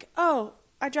Ada's like, oh,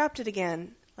 I dropped it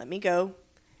again. Let me go.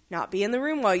 Not be in the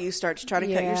room while you start to try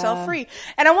to cut yourself free.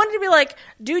 And I wanted to be like,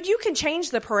 dude, you can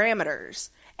change the parameters.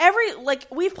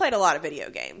 We've played a lot of video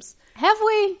games. Have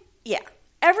we? Yeah.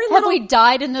 Have we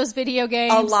died in those video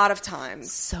games? A lot of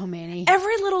times. So many.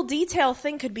 Every little detail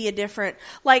thing could be a different,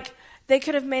 they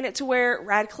could have made it to where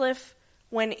Radcliffe,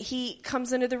 when he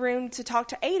comes into the room to talk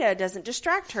to Ada, doesn't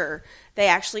distract her. They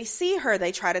actually see her.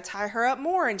 They try to tie her up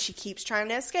more, and she keeps trying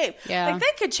to escape. Yeah.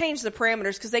 They could change the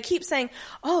parameters, because they keep saying,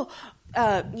 oh,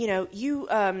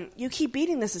 you keep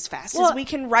beating this as fast as we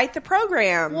can write the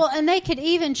program. Well, and they could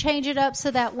even change it up so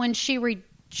that when she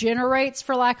regenerates,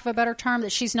 for lack of a better term,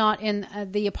 that she's not in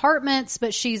the apartments,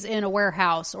 but she's in a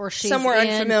warehouse, or she's somewhere in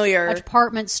unfamiliar, a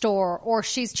department store, or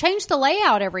she's changed the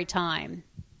layout every time.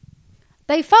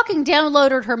 They fucking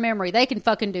downloaded her memory. They can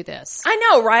fucking do this. I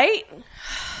know, right?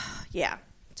 Yeah.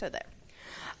 So there.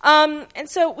 And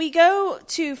so we go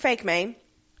to Fake May,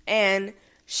 and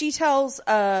she tells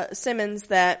Simmons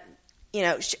that,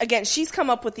 she's come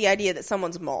up with the idea that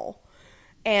someone's a mole.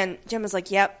 And Gemma's like,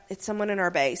 yep, it's someone in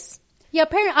our base. Yeah,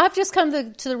 apparently I've just come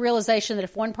to the realization that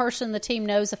if one person in the team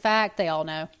knows a fact, they all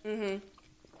know.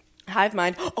 Mm-hmm. Hive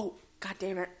mind. Oh, God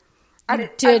damn it. I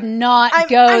did not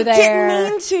go there. I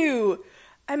didn't mean to.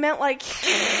 I meant like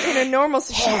in a normal...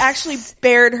 She actually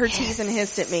bared her teeth and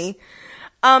hissed at me.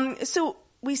 So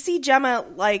we see Gemma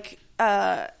like...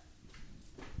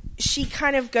 she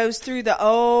kind of goes through the,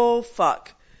 oh,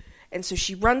 fuck. And so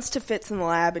she runs to Fitz in the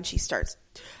lab and she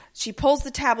pulls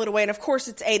the tablet away. And of course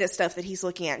it's Ada stuff that he's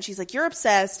looking at. And she's like, you're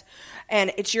obsessed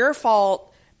and it's your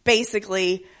fault,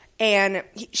 basically. And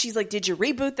she's like, did you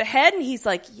reboot the head? And he's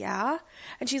like, yeah.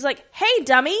 And she's like, hey,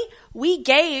 dummy, we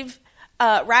gave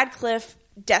Radcliffe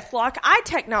Deathlock eye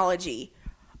technology.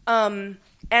 And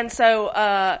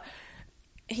so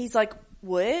he's like,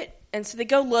 what? And so they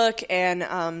go look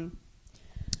and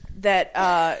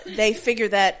they figure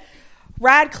that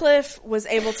Radcliffe was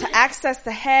able to access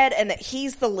the head and that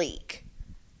he's the leak.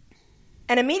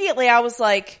 And immediately I was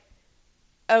like,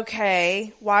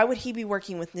 okay, why would he be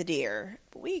working with Nadir?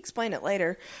 But we explain it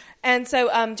later. And so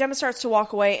Gemma starts to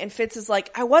walk away and Fitz is like,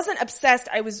 I wasn't obsessed.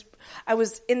 I was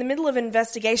in the middle of an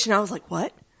investigation. I was like,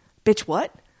 what? Bitch,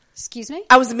 what? Excuse me?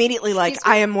 I was immediately like,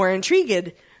 I am more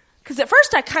intrigued. Because at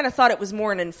first I kind of thought it was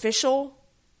more an official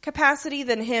capacity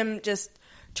than him just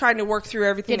trying to work through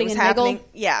everything that was happening.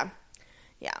 Yeah.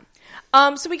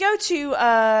 So we go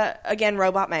to, again,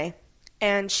 Robot May.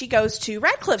 And she goes to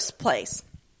Radcliffe's place.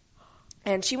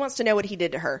 And she wants to know what he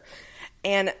did to her.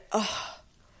 And, it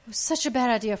was such a bad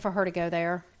idea for her to go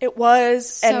there. It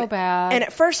was. So bad. And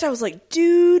at first I was like,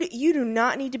 dude, you do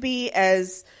not need to be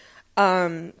as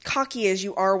cocky as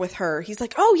you are with her. He's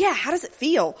like, oh yeah, how does it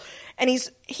feel? And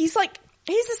he's like,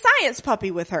 he's a science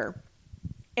puppy with her.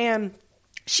 And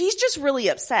she's just really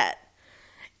upset.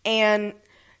 And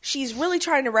she's really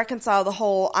trying to reconcile the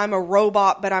whole, I'm a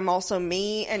robot, but I'm also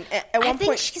me. And at one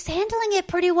point, she's handling it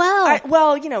pretty well.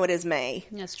 Well, you know, it is May.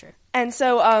 That's true. And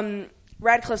so,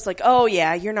 Radcliffe's like, oh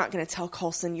yeah, you're not going to tell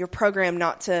Coulson. You're programmed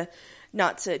not to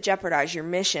jeopardize your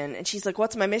mission. And she's like,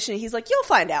 what's my mission? And he's like, you'll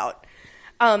find out.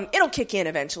 It'll kick in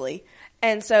eventually.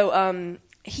 And so, I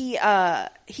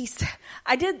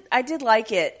did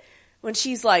like it when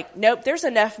she's like, nope, there's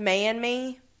enough May in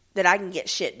me that I can get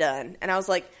shit done. And I was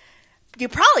like, you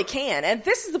probably can. And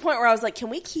this is the point where I was like, can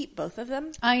we keep both of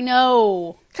them? I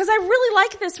know. Because I really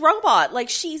like this robot. Like,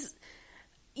 she's,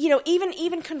 you know,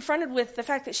 even confronted with the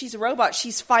fact that she's a robot,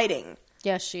 she's fighting.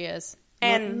 Yes, she is.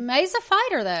 And May's a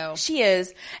fighter, though. She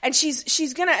is. And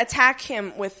she's going to attack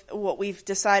him with what we've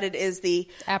decided is the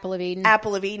Apple of Eden.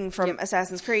 Apple of Eden from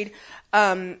Assassin's Creed.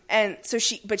 And so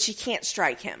but she can't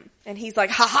strike him. And he's like,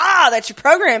 ha, that's your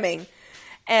programming.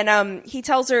 And he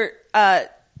tells her,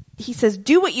 he says,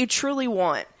 do what you truly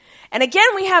want. And again,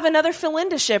 we have another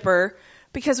Philinda shipper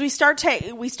because we start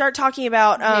talking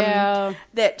about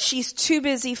that she's too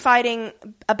busy fighting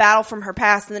a battle from her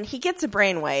past, and then he gets a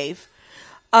brainwave.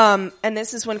 And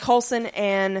this is when Coulson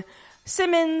and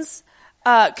Simmons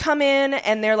come in,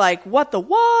 and they're like, what the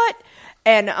what?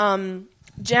 And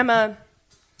Gemma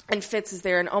and Fitz is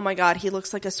there, and oh my god, he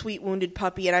looks like a sweet wounded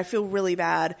puppy, and I feel really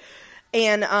bad.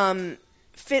 And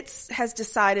Fitz has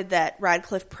decided that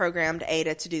Radcliffe programmed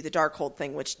Ada to do the Darkhold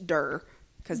thing, which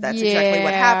because that's exactly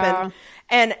what happened.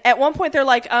 And at one point they're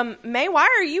like, May,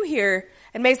 why are you here?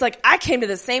 And May's like, I came to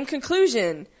the same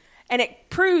conclusion. And it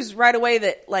proves right away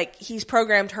that, like, he's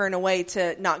programmed her in a way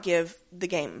to not give the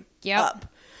game up.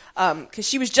 Because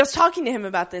she was just talking to him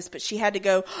about this, but she had to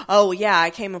go, oh yeah,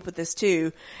 I came up with this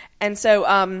too. And so,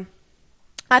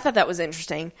 I thought that was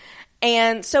interesting.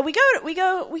 And so we go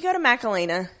to Mac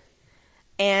Elena.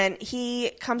 And he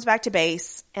comes back to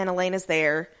base, and Elena's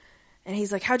there. And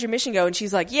he's like, how'd your mission go? And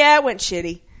she's like, yeah, it went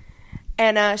shitty.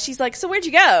 And she's like, so where'd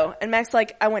you go? And Mac's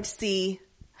like, I went to see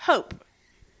Hope.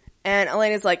 And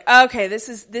Elena's like, okay, this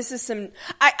is some...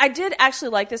 I did actually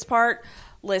like this part.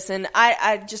 Listen,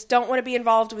 I just don't want to be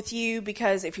involved with you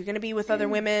because if you're going to be with other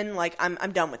women, like,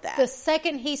 I'm done with that. The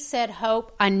second he said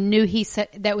Hope, I knew he said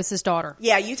that was his daughter.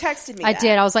 Yeah, you texted me I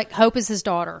did. I was like, Hope is his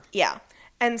daughter. Yeah.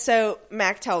 And so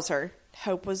Mac tells her,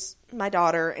 Hope was my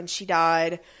daughter, and she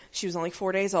died. She was only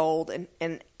 4 days old,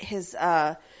 and his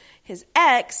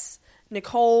ex,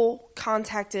 Nicole,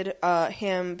 contacted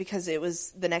him because it was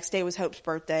the next day was Hope's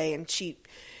birthday, and she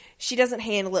doesn't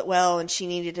handle it well, and she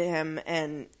needed him,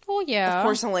 and of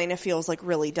course Elena feels like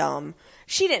really dumb.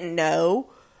 She didn't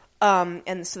know,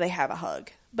 and so they have a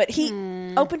hug. But he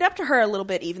opened up to her a little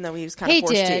bit, even though he was kind of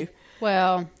forced to.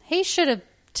 Well, he should have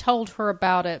told her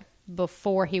about it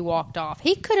before he walked off.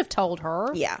 He could have told her.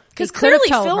 Yeah. Because clearly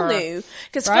Phil knew.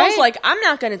 Because Phil's like, I'm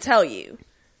not going to tell you.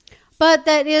 But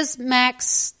that is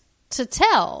Max to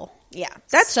tell. Yeah.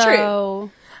 That's true.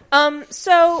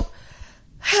 So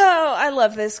Oh, I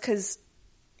love this because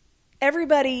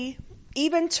everybody,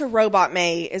 even to Robot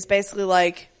May, is basically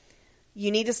like,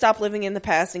 you need to stop living in the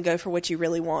past and go for what you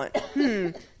really want.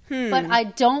 But I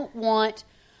don't want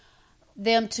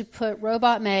them to put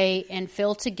Robot May and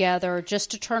Phil together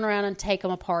just to turn around and take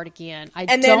them apart again.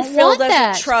 And then Phil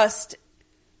doesn't trust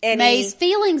May's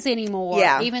feelings anymore.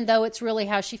 Yeah. Even though it's really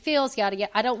how she feels. Yada,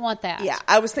 yada. I don't want that. Yeah,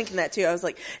 I was thinking that too. I was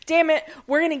like, damn it,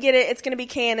 we're going to get it. It's going to be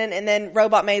canon. And then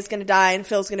Robot May's going to die and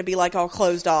Phil's going to be like all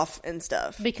closed off and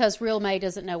stuff. Because real May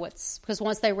doesn't know because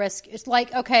once they rescue, it's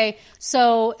like, okay,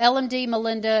 so LMD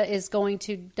Melinda is going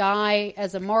to die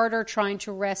as a martyr trying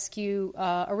to rescue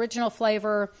Original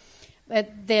Flavor.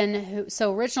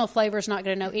 So Original Flavor is not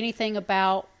going to know anything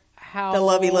about how the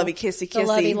lovey kissy.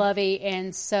 The lovey,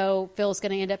 and so Phil's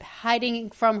going to end up hiding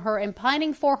from her and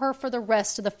pining for her for the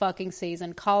rest of the fucking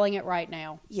season, calling it right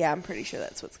now. Yeah, I'm pretty sure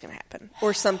that's what's going to happen.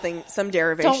 Or something, some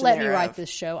derivation. Don't let me write this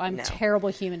show. I'm a terrible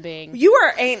human being. You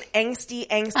are an angsty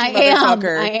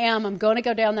motherfucker. I am. I'm going to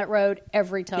go down that road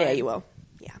every time. Yeah, you will.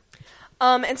 Yeah.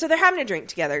 And so they're having a drink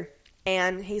together,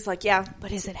 and he's like, yeah.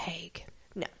 But is it Haig?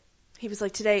 No. He was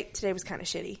like, today was kind of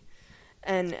shitty.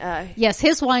 And yes,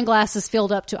 his wine glass is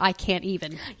filled up to I can't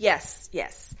even. Yes.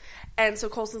 And so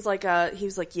Coulson's like, he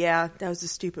was like, yeah, that was a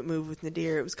stupid move with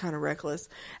Nadir. It was kind of reckless.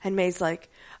 And May's like,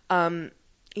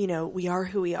 we are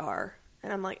who we are.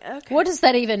 And I'm like, okay. What does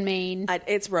that even mean?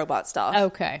 It's robot stuff.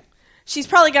 Okay. She's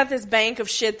probably got this bank of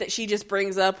shit that she just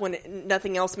brings up when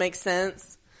nothing else makes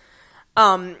sense.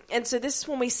 And so this is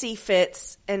when we see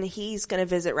Fitz, and he's going to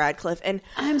visit Radcliffe. And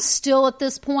I'm still at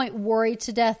this point worried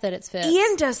to death that it's Fitz.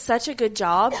 Ian does such a good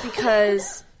job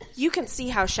because you can see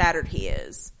how shattered he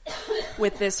is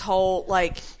with this whole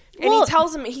and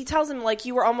he tells him like,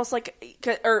 you were almost like,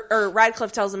 or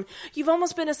Radcliffe tells him, you've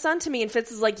almost been a son to me, and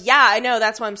Fitz is like, yeah, I know,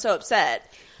 that's why I'm so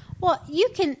upset. Well, you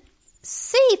can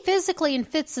see physically in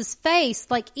Fitz's face,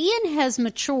 like Ian has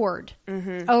matured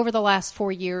over the last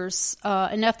 4 years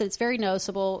enough that it's very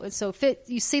noticeable. So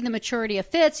you see the maturity of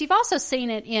Fitz. You've also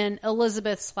seen it in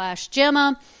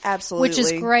Elizabeth/Gemma. Absolutely. Which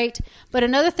is great. But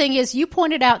another thing is, you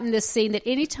pointed out in this scene that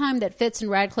anytime that Fitz and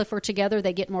Radcliffe are together,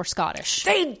 they get more Scottish.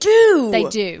 They do! They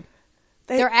do.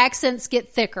 Their accents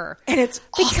get thicker. And it's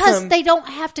because awesome. They don't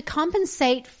have to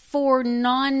compensate for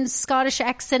non-Scottish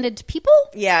accented people.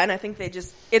 Yeah, and I think they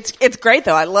just it's great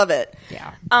though. I love it.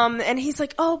 Yeah. And he's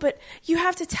like, "Oh, but you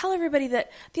have to tell everybody that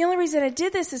the only reason I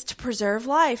did this is to preserve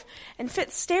life." And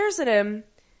Fitz stares at him.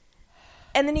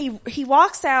 And then he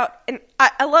walks out, and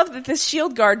I love that this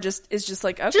shield guard is just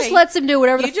like, okay. Just lets him do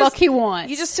whatever the fuck he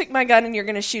wants. You just took my gun and you're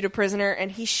going to shoot a prisoner.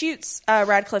 And he shoots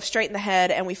Radcliffe straight in the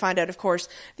head, and we find out, of course,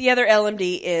 the other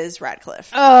LMD is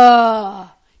Radcliffe.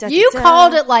 You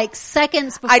called it like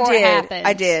seconds before it happened.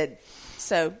 I did.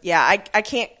 So, yeah, I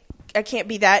can't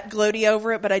be that gloaty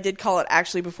over it, but I did call it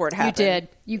actually before it happened. You did.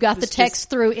 You got the text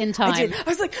through in time. I did. I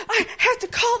was like, I have to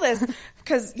call this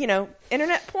because,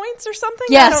 internet points or something?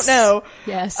 Yes. I don't know.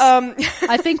 Yes.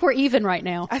 I think we're even right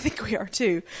now. I think we are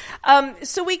too.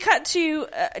 So we cut to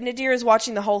Nadir is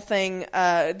watching the whole thing.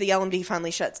 The LMD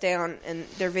finally shuts down and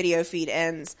their video feed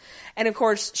ends. And of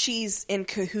course, she's in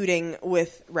cahooting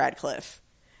with Radcliffe.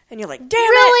 And you're like, damn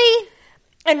really? it.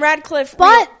 And Radcliffe...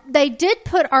 But they did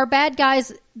put our bad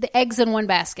guys, the eggs in one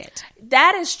basket.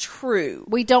 That is true.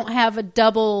 We don't have a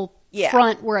double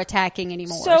front we're attacking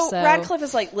anymore. So Radcliffe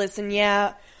is like, listen,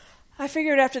 I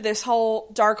figured after this whole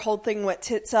Darkhold thing went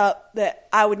tits up that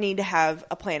I would need to have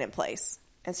a plan in place.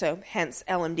 And so, hence,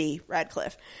 LMD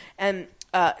Radcliffe. And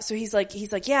so he's like,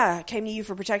 yeah, I came to you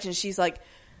for protection. She's like,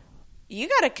 you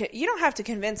don't have to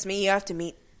convince me. You have to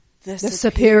meet the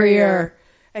superior.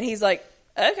 And he's like,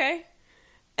 okay.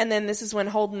 And then this is when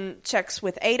Holden checks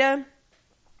with Ada,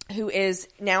 who is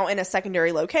now in a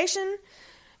secondary location,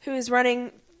 who is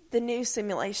running the new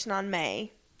simulation on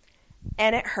May.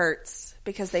 And it hurts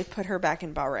because they've put her back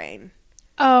in Bahrain.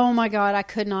 Oh my God, I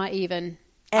could not even.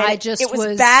 And it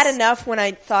was bad enough when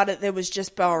I thought it was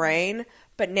just Bahrain,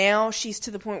 but now she's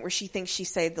to the point where she thinks she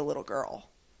saved the little girl.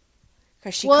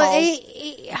 Because she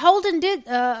Holden did,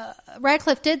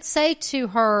 Radcliffe did say to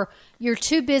her, you're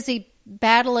too busy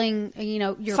battling,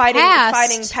 your fighting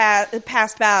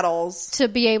past battles to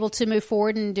be able to move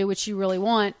forward and do what you really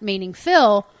want, meaning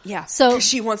Phil. Yeah. So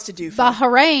she wants to do Phil.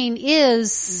 Bahrain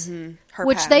is her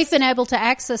which past. They've been able to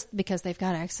access because they've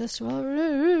got access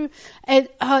to and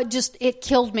it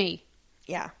killed me.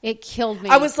 Yeah. It killed me.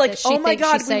 I was like, oh my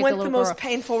God, we went the most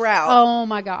painful route. Oh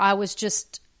my God. I was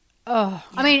just I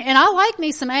mean, and I like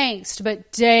me some angst,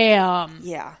 but damn.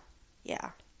 Yeah. Yeah.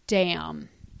 Damn.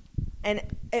 And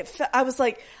I was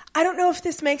like, I don't know if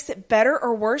this makes it better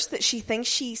or worse that she thinks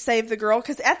she saved the girl.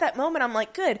 Because at that moment, I'm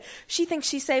like, good. She thinks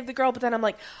she saved the girl. But then I'm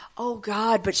like, oh,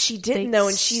 God, but she didn't know.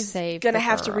 And she's going to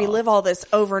have to relive all this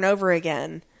over and over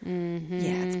again. Mm-hmm.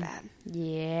 Yeah, it's bad.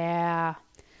 Yeah.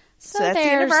 So that's the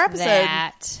end of our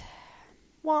episode.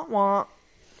 Wah, wah.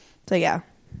 So, yeah.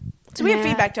 So we have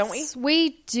feedback, don't we?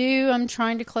 We do. I'm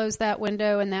trying to close that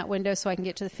window and that window so I can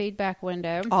get to the feedback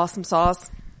window. Awesome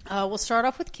sauce. We'll start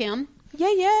off with Kim.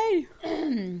 Yay,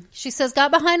 yay. She says,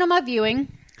 got behind on my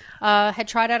viewing. Had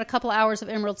tried out a couple hours of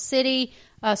Emerald City,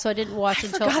 so I didn't watch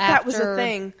until after that was a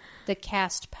thing. The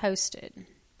cast posted.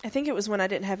 I think it was when I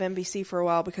didn't have NBC for a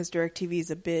while because DirecTV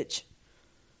is a bitch.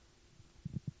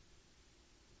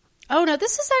 Oh, no,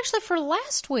 this is actually for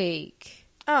last week.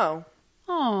 Oh.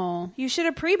 Oh. You should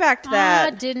have pre-backed that.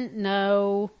 I didn't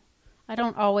know. I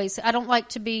don't like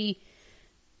to be...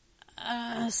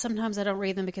 sometimes I don't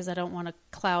read them because I don't want to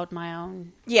cloud my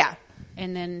own. Yeah.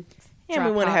 And then... And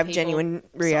we want to have genuine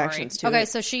reactions to it. Okay,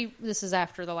 so this is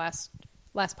after the last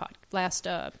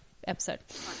episode.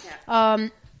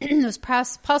 It was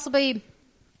possibly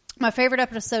my favorite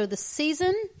episode of the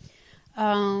season.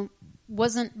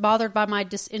 Wasn't bothered by my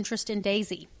disinterest in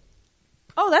Daisy.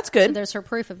 Oh, that's good. So there's her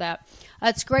proof of that.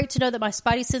 It's great to know that my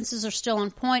spidey senses are still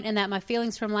on point and that my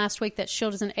feelings from last week that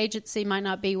S.H.I.E.L.D. as an agency might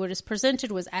not be what is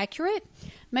presented was accurate.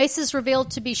 Mace is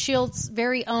revealed to be S.H.I.E.L.D.'s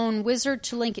very own wizard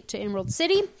to link it to Emerald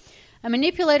City. A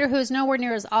manipulator who is nowhere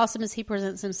near as awesome as he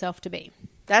presents himself to be.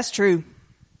 That's true.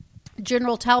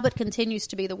 General Talbot continues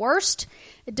to be the worst.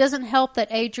 It doesn't help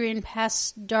that Adrian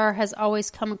Pasdar has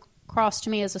always come across to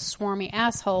me as a swarmy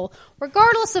asshole,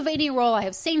 regardless of any role I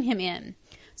have seen him in.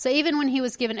 So even when he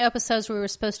was given episodes where we were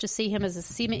supposed to see him as a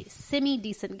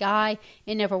semi-decent guy,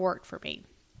 it never worked for me.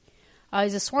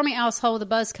 He's a swarmy asshole with a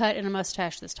buzz cut and a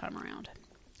mustache this time around.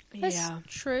 That's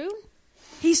true.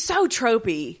 He's so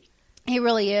tropey. He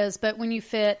really is, but when you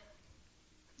fit,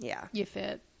 you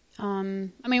fit. I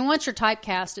mean, once you're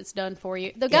typecast, it's done for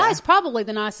you. The guy's probably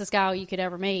the nicest guy you could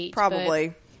ever meet.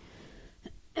 Probably.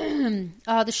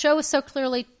 The show is so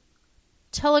clearly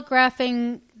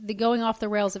telegraphing the going off the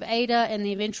rails of Ada and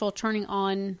the eventual turning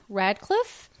on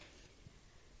Radcliffe.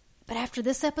 But after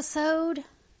this episode,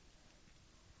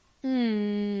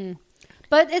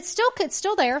 but it's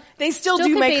still there. They still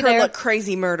do make her look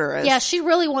crazy murderous. Yeah, she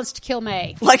really wants to kill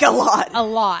May. Like a lot. A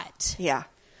lot. Yeah.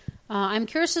 I'm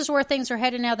curious as to where things are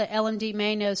headed now that LMD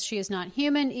May knows she is not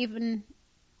human, even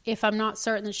if I'm not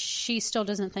certain that she still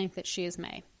doesn't think that she is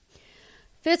May.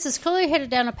 Fitz is clearly headed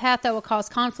down a path that will cause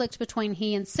conflict between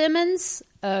he and Simmons.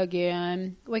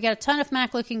 Again. We got a ton of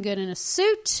Mac looking good in a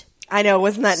suit. I know,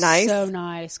 wasn't that nice? So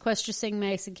nice. Questioning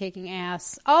Mace and kicking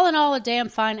ass. All in all, a damn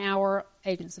fine hour,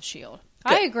 Agents of S.H.I.E.L.D.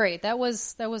 Good. I agree. That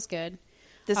was good.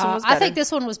 This one was better. I think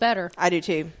this one was better. I do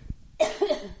too.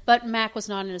 But Mac was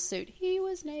not in a suit. He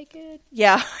was naked.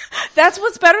 Yeah. That's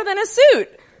what's better than a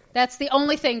suit. That's the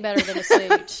only thing better than a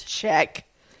suit. Check.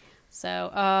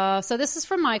 So this is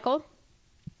from Michael.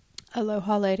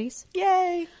 Aloha, ladies.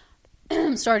 Yay.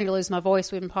 I'm starting to lose my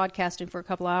voice. We've been podcasting for a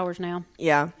couple hours now.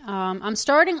 Yeah. I'm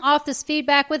starting off this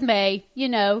feedback with May,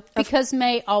 because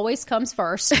May always comes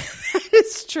first.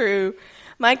 It's true.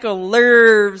 Michael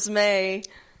loves May.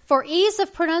 For ease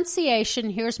of pronunciation,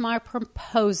 here's my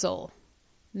proposal.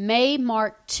 May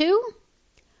Mark II,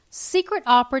 Secret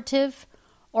Operative,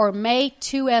 or May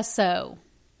 2SO.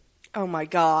 Oh my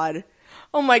God.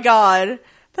 Oh my God.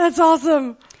 That's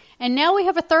awesome. And now we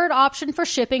have a third option for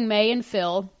shipping May and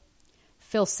Phil.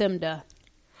 Phil Simda.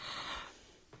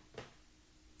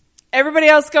 Everybody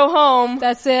else go home.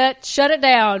 That's it. Shut it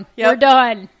down. Yep. We're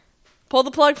done. Pull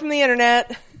the plug from the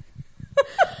internet.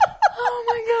 Oh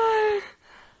my God.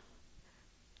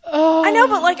 Oh. I know,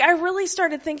 but I really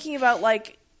started thinking about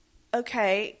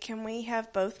okay, can we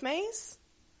have both Mays?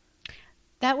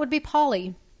 That would be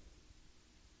Polly.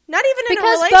 Not even in a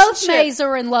relationship. Because both Mays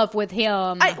are in love with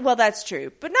him. Well, that's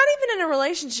true. But not even in a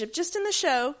relationship. Just in the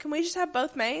show. Can we just have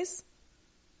both Mays?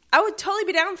 I would totally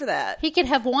be down for that. He could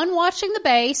have one watching the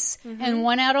base and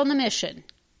one out on the mission.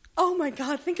 Oh my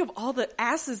God. Think of all the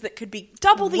asses that could be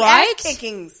double the ass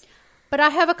kickings. But I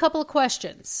have a couple of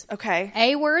questions. Okay.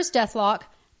 A, where is Deathlock?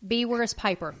 B, where is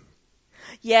Piper?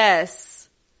 Yes.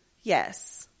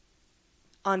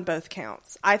 On both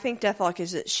counts. I think Deathlock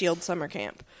is at S.H.I.E.L.D. summer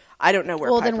camp. I don't know where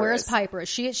Piper is. Well, then where is Piper? Is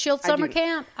she at S.H.I.E.L.D. summer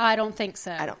camp? I don't think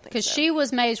so. I don't think so. Because she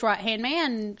was May's right-hand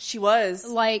man. She was.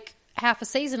 Half a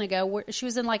season ago. She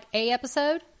was in a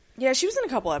episode? Yeah, she was in a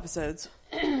couple episodes.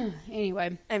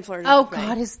 Anyway. And flirted with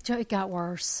God, May. it got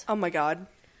worse. Oh my God.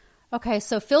 Okay,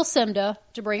 so Phil Simda,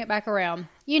 to bring it back around,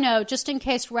 just in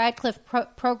case Radcliffe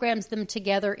programs them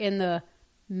together in the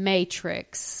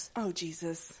Matrix. Oh,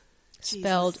 Jesus.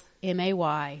 Spelled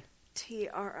M-A-Y.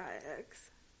 T-R-I-X.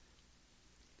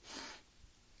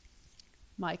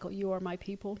 Michael, you are my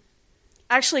people.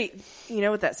 Actually, you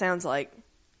know what that sounds like?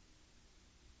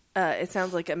 It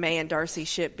sounds like a May and Darcy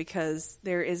ship because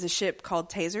there is a ship called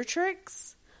Taser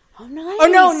Tricks. Oh, nice.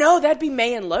 Oh, no, that'd be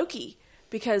May and Loki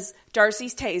because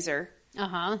Darcy's Taser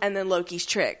and then Loki's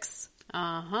Tricks.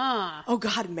 Oh,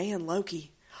 God, May and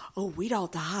Loki. Oh, we'd all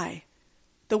die.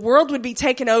 The world would be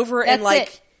taken over in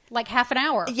like half an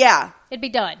hour. Yeah. It'd be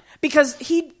done. Because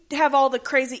he'd have all the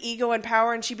crazy ego and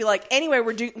power and she'd be like, anyway,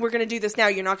 we're going to do this now.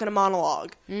 You're not going to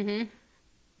monologue. Mm-hmm.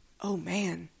 Oh,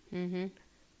 man. Mm-hmm.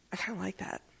 I kind of like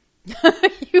that.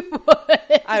 You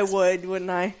would. I would,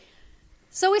 wouldn't I?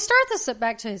 So we start this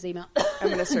back to his email. I'm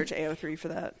going to search AO3 for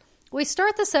that. We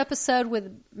start this episode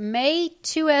with May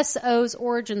 2SO's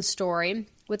origin story,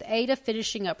 with Ada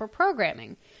finishing up her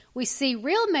programming. We see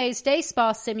real May's day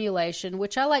spa simulation,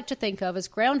 which I like to think of as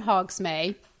Groundhog's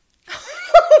May.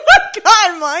 Oh my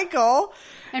God, Michael!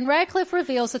 And Radcliffe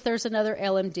reveals that there's another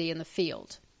LMD in the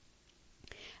field.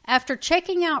 After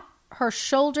checking out her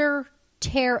shoulder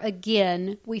tear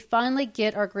again, we finally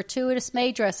get our gratuitous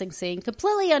May dressing scene.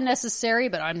 Completely unnecessary,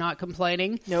 but I'm not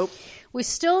complaining. Nope. We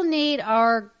still need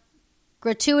our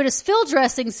gratuitous Phil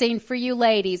dressing scene for you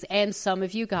ladies and some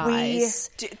of you guys.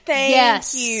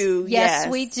 Thank you. Yes,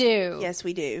 we do. Yes,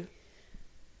 we do.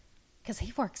 Because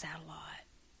he works out a lot.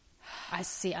 I've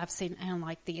seen on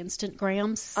like the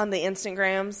Instagrams. On the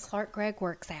Instagrams. Clark Gregg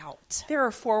works out. There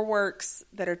are 4 works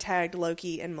that are tagged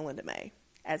Loki and Melinda May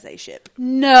as a ship.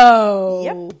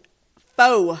 No. Yep.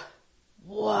 Faux.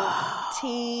 Wow.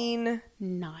 Teen.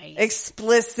 Nice.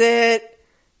 Explicit.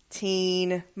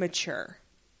 Teen. Mature.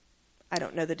 I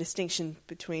don't know the distinction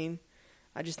between.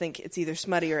 I just think it's either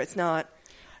smutty or it's not.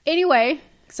 Anyway.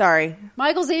 Sorry.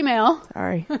 Michael's email.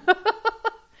 Sorry.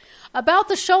 About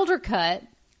the shoulder cut.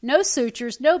 No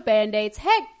sutures, no Band-Aids.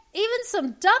 Heck, even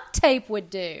some duct tape would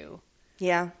do.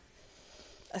 Yeah.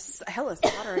 A hella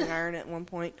soldering iron at one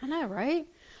point. I know, right?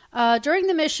 During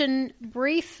the mission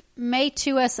brief, May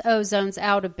 2SO zones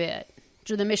out a bit.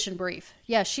 The mission brief.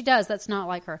 Yeah, she does. That's not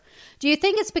like her. Do you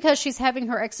think it's because she's having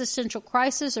her existential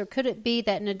crisis, or could it be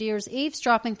that Nadir's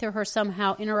eavesdropping through her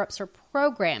somehow interrupts her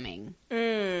programming?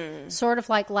 Sort of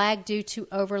like lag due to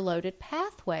overloaded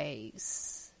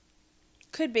pathways.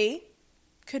 Could be.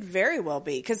 Could very well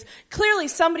be. Because clearly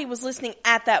somebody was listening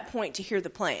at that point to hear the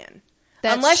plan.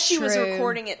 That's Unless she true. was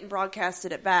recording it and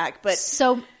broadcasted it back. But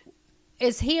so,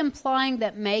 is he implying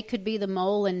that May could be the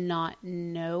mole and not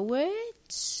know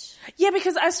it? Yeah,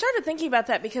 because I started thinking about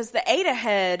that because the Ada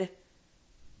head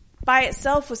by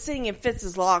itself was sitting in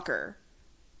Fitz's locker.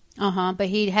 But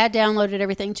he had downloaded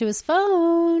everything to his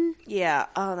phone. Yeah,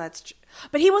 that's true.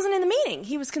 But he wasn't in the meeting.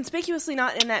 He was conspicuously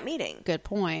not in that meeting. Good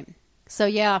point. So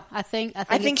yeah, I think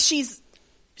she's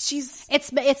it's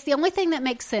the only thing that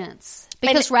makes sense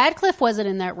because Radcliffe wasn't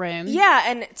in that room. Yeah,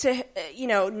 and to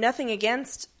nothing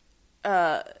against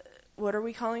what are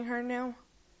we calling her now?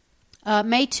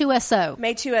 May 2SO.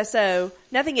 May 2SO.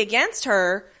 Nothing against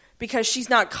her because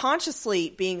she's not consciously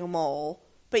being a mole.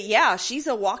 But yeah, she's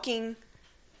a walking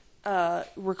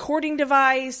recording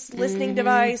device, listening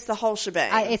device, the whole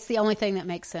shebang. It's the only thing that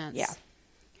makes sense. Yeah.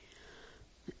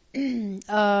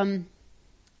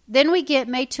 Then we get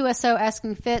May 2SO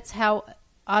asking Fitz how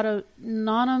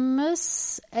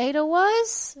autonomous Ada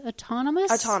was.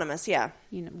 Autonomous, yeah.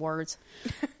 Words.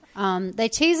 They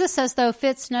tease us as though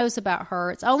Fitz knows about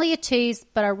her. It's only a tease,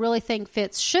 but I really think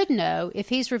Fitz should know. If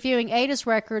he's reviewing Ada's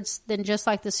records, then just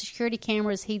like the security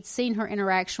cameras, he'd seen her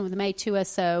interaction with May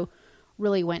 2SO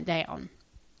really went down.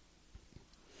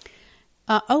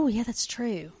 Yeah, that's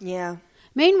true. Yeah.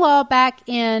 Meanwhile, back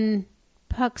in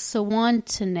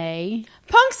Punxsutawney.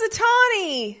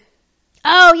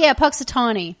 Oh, yeah,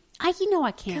 Punxsutawney. I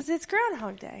can't. Because it's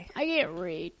Groundhog Day. I can't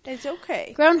read. It's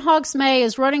okay. Groundhog's May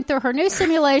is running through her new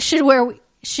simulation where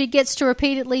she gets to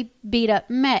repeatedly beat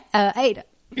up Ada.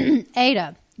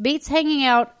 Ada beats hanging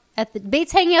out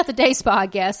the day spa, I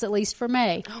guess, at least for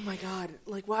May. Oh my God!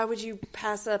 Like, why would you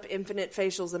pass up infinite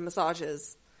facials and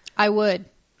massages? I would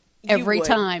every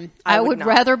time. I would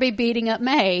rather be beating up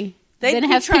May. They'd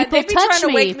be trying to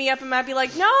wake me up and I'd be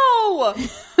like, no! I want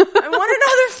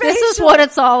another facial! This is what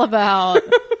it's all about.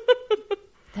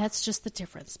 That's just the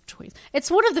difference between... It's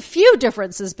one of the few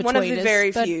differences between us. One of the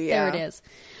very few, yeah. There it is.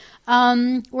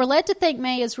 We're led to think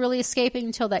May is really escaping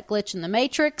until that glitch in the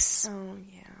Matrix. Oh,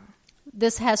 yeah.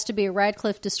 This has to be a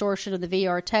Radcliffe distortion of the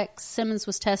VR tech Simmons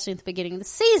was testing at the beginning of the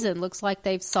season. Looks like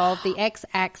they've solved the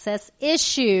X-axis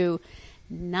issue.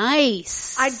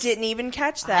 Nice. I didn't even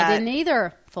catch that. I didn't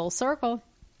either. Full circle.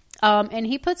 And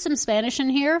he put some Spanish in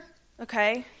here.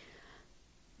 Okay.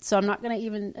 So I'm not going to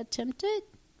even attempt it.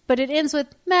 But it ends with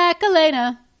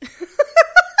Macarena.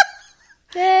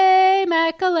 Hey,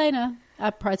 Macarena.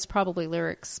 It's probably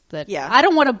lyrics that I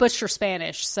don't want to butcher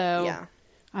Spanish, so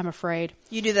I'm afraid.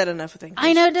 You do that enough with English.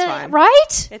 I know,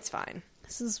 right? It's fine.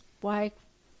 This is why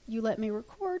you let me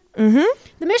record. Mm-hmm.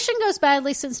 The mission goes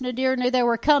badly since Nadir knew they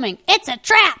were coming. It's a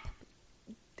trap!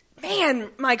 Man,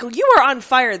 Michael, you were on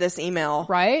fire this email.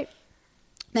 Right?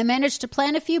 They managed to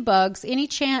plant a few bugs. Any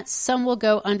chance some will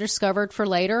go undiscovered for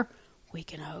later? We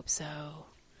can hope so.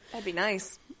 That'd be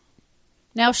nice.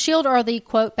 Now, S.H.I.E.L.D. are the,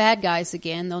 quote, bad guys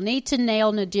again. They'll need to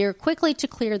nail Nadir quickly to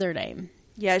clear their name.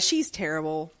 Yeah, she's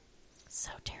terrible.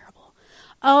 So terrible.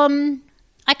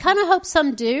 I kind of hope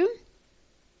some do.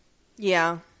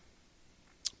 Yeah.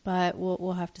 But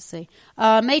we'll have to see.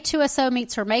 May 2SO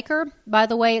meets her maker. By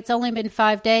the way, it's only been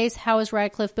 5 days. How is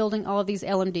Radcliffe building all of these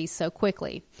LMDs so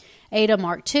quickly? Ada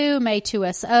Mark II, May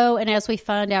 2SO, and as we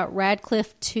find out,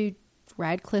 Radcliffe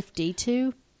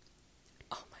D2.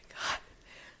 Oh my God.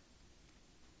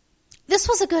 This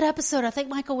was a good episode. I think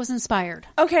Michael was inspired.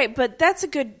 Okay, but that's a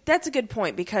good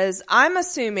point, because I'm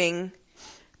assuming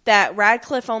that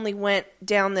Radcliffe only went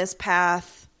down this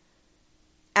path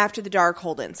after the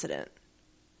Darkhold incident.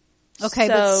 Okay,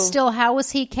 but still, how was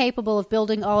he capable of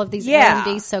building all of these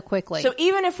LMDs so quickly? So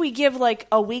even if we give like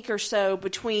a week or so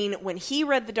between when he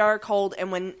read the Darkhold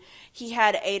and when he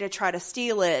had Ada try to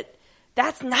steal it,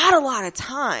 that's not a lot of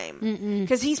time.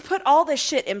 Because he's put all this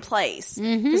shit in place.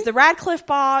 Because the Radcliffe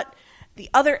bot, the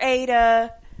other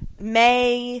Ada,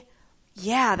 May.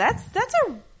 Yeah, that's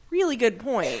a really good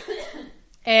point.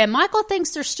 And Michael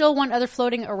thinks there's still one other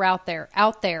floating out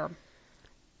there.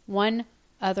 One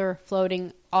other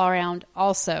floating around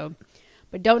also,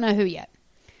 but don't know who yet.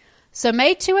 So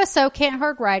May 2SO can't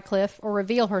hurt Radcliffe or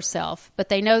reveal herself, but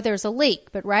they know there's a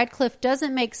leak. But Radcliffe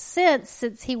doesn't make sense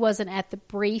since he wasn't at the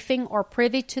briefing or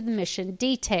privy to the mission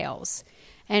details.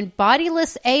 And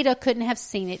bodiless Ada couldn't have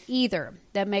seen it either.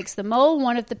 That makes the mole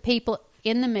one of the people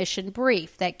in the mission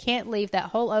brief. That can't leave that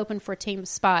hole open for a team of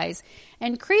spies.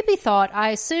 And creepy thought,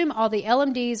 I assume all the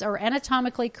LMDs are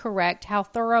anatomically correct. How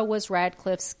thorough was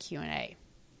Radcliffe's Q&A?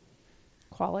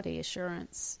 Quality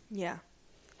assurance. Yeah.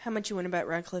 How much you want to bet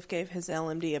Radcliffe gave his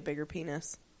LMD a bigger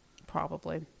penis?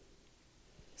 Probably.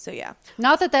 So yeah.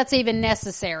 Not that that's even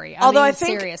necessary.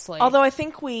 Seriously. Although I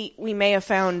think we may have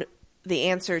found the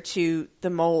answer to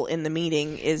the mole in the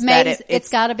meeting is May's, that it's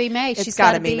got to be May. She's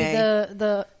got to be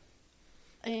May.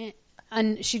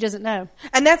 And she doesn't know.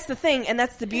 And that's the thing, and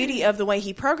that's the beauty of the way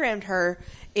he programmed her,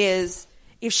 is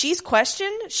if she's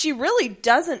questioned, she really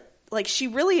doesn't, like, she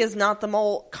really is not the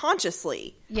mole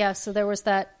consciously. Yeah, so there was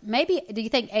that. Maybe, do you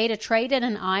think Ada traded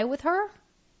an eye with her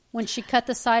when she cut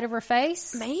the side of her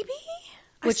face? Maybe.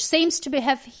 Which seems to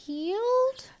have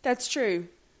healed? That's true.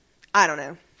 I don't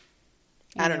know.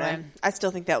 Anyway. I don't know. I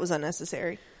still think that was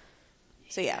unnecessary.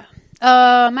 So, yeah.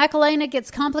 Macarena gets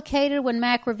complicated when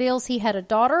Mac reveals he had a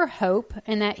daughter, Hope,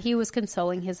 and that he was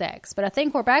consoling his ex. But I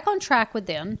think we're back on track with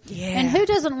them. Yeah. And who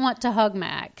doesn't want to hug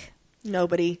Mac?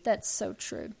 Nobody. That's so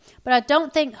true. But I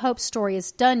don't think Hope's story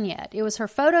is done yet. It was her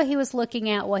photo he was looking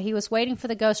at while he was waiting for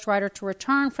the Ghost Rider to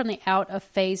return from the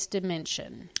out-of-phase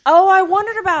dimension. Oh, I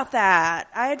wondered about that.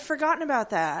 I had forgotten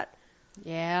about that.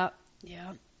 Yeah.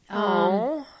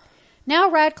 Oh.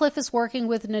 Now Radcliffe is working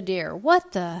with Nadir.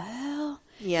 What the hell?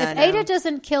 Yeah, if Ada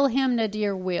doesn't kill him,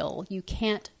 Nadir will. You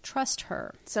can't trust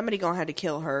her. Somebody gonna have to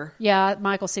kill her. Yeah,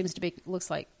 looks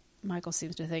like Michael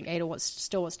seems to think Ada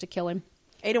still wants to kill him.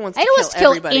 Ada wants to kill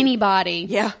everybody. Anybody.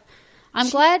 Yeah. I'm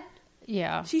glad.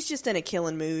 Yeah. She's just in a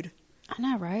killing mood. I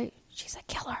know, right? She's a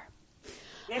killer.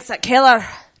 Yes, a killer.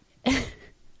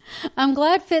 I'm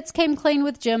glad Fitz came clean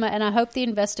with Gemma, and I hope the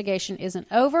investigation isn't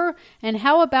over. And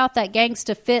how about that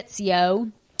gangsta Fitz, yo?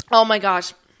 Oh my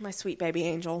gosh. My sweet baby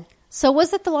angel. So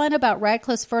was it the line about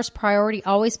Radcliffe's first priority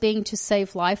always being to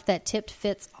save life that tipped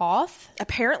Fitz off?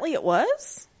 Apparently it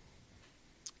was.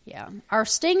 Yeah. Our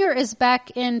stinger is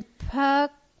back in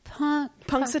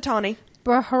Punxsutawney.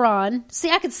 Bahrain. See,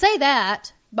 I could say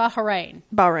that.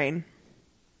 Bahrain.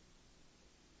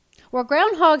 Where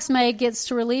Groundhog's May gets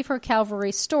to relieve her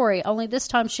cavalry story, only this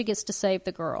time she gets to save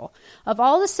the girl. Of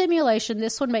all the simulation,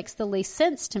 this one makes the least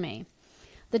sense to me.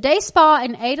 The day spa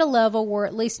and Ada level were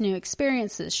at least new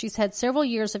experiences. She's had several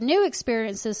years of new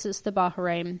experiences since the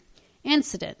Bahrain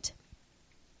incident,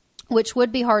 which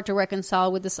would be hard to reconcile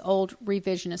with this old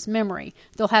revisionist memory.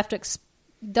 They'll have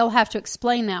to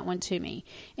explain that one to me.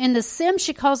 In the sim,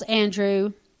 she calls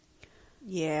Andrew.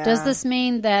 Yeah. Does this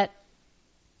mean that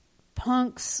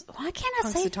why can't I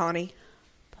say Punxsutawney?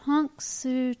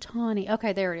 Punxsutawney.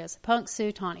 Okay, there it is.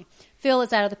 Punxsutawney. Phil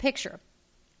is out of the picture.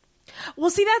 Well,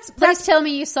 see, Please tell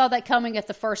me you saw that coming at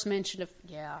the first mention of...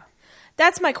 Yeah.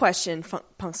 That's my question,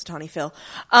 Punxsutawney Phil.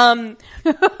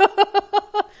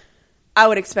 I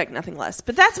would expect nothing less.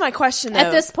 But that's my question, though.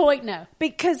 At this point, no.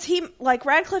 Because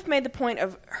Radcliffe made the point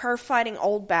of her fighting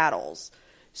old battles.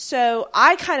 So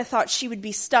I kind of thought she would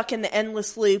be stuck in the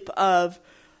endless loop of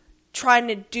trying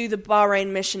to do the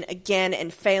Bahrain mission again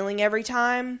and failing every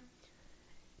time.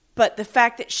 But the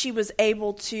fact that she was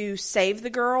able to save the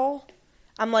girl,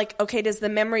 I'm like, okay, does the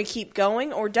memory keep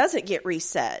going or does it get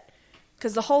reset?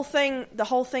 Because the whole thing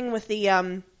with the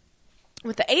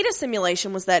Ada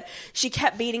simulation was that she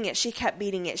kept beating it.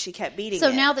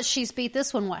 So now that she's beat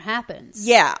this one, what happens?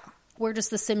 Yeah. Where does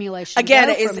the simulation again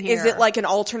go is from here? Is it like an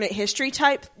alternate history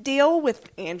type deal with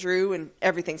Andrew and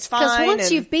everything's fine? Because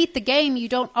once you've beat the game, you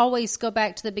don't always go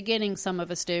back to the beginning. Some of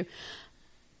us do.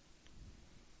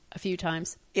 A few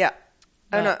times. Yeah.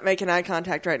 I'm not making eye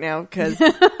contact right now because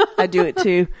I do it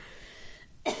too.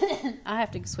 I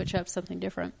have to switch up something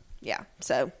different. Yeah,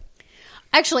 so.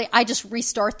 Actually, I just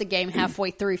restart the game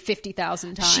halfway through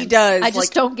 50,000 times. She does. I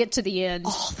just don't get to the end.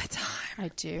 All the time. I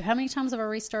do. How many times have I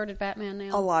restarted Batman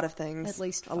now? A lot of things. At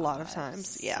least 5. A lot of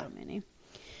times, yeah. So many.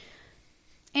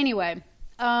 Anyway,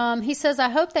 he says, I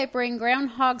hope they bring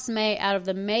Groundhog's May out of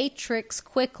the Matrix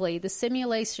quickly. The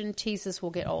simulation teases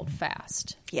will get old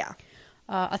fast. Yeah.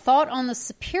 A thought on the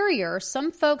Superior.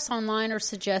 Some folks online are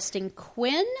suggesting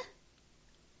Quinn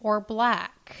or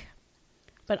Black.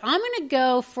 But I'm going to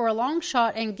go for a long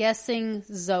shot and guessing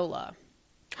Zola.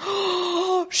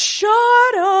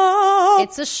 Shut up!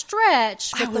 It's a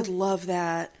stretch. I would love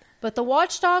that. But the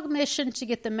Watchdog mission to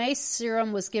get the Mace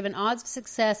Serum was given odds of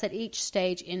success at each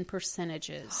stage in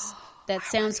percentages. That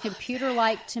sounds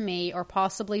computer-like to me, or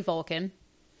possibly Vulcan.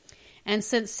 And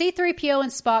since C-3PO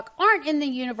and Spock aren't in the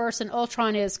universe and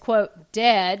Ultron is, quote,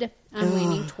 dead, I'm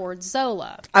leaning towards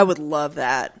Zola. I would love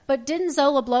that. But didn't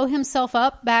Zola blow himself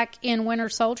up back in Winter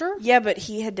Soldier? Yeah, but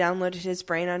he had downloaded his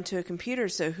brain onto a computer,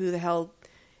 so who the hell...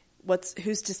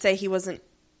 Who's to say he wasn't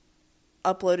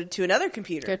uploaded to another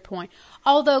computer? Good point.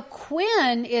 Although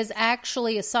Quinn is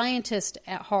actually a scientist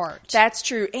at heart. That's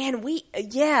true. And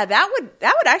that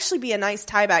would actually be a nice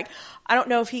tie back. I don't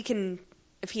know if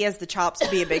he has the chops to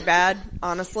be a big bad,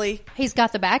 honestly. He's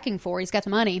got the backing for it. He's got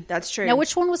the money. That's true. Now,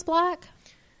 which one was Black?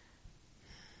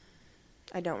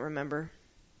 I don't remember.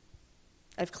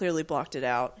 I've clearly blocked it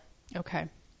out. Okay.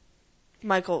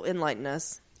 Michael, enlighten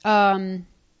us.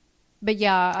 But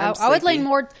yeah, I would lean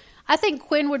more. I think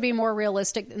Quinn would be more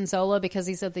realistic than Zola because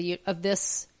he's of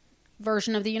this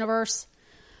version of the universe.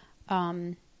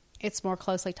 It's more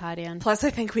closely tied in. Plus,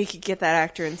 I think we could get that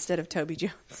actor instead of Toby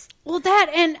Jones. Well, that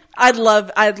and I'd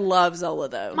love Zola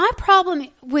though. My problem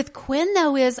with Quinn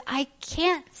though is I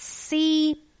can't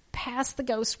see past the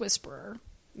Ghost Whisperer.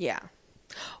 Yeah.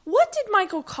 What did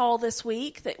Michael call this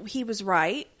week that he was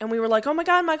right? And we were like, oh my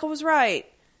God, Michael was right.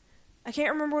 I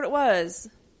can't remember what it was.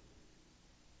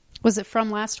 Was it from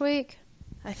last week?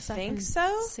 I think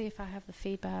so. See if I have the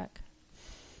feedback.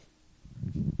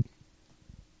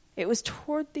 It was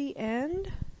toward the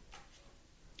end.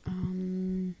 I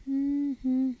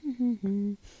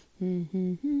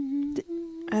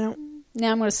don't.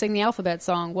 Now I'm going to sing the alphabet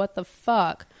song. What the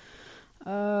fuck?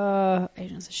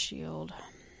 Agents of S.H.I.E.L.D.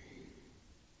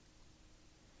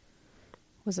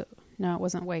 Was it? No, it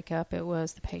wasn't Wake Up. It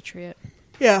was The Patriot.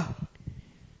 Yeah.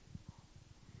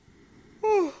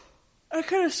 I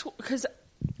kind of because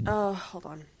hold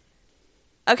on.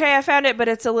 Okay, I found it, but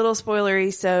it's a little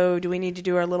spoilery. So, do we need to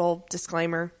do our little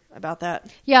disclaimer about that?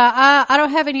 Yeah, I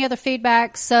don't have any other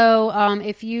feedback. So,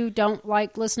 if you don't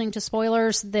like listening to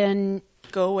spoilers, then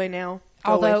go away now.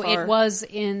 Although it was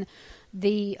in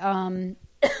the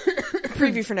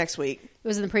preview for next week. It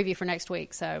was in the preview for next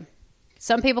week. So,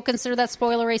 some people consider that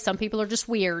spoilery. Some people are just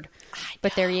weird.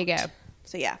 But there you go.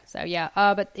 So yeah.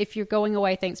 But if you're going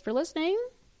away, thanks for listening.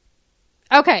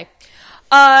 Okay.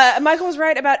 Michael was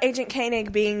right about Agent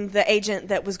Koenig being the agent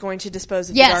that was going to dispose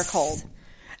of the Darkhold.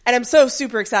 And I'm so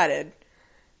super excited.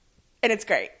 And it's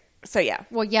great. So yeah.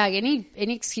 Well, yeah, any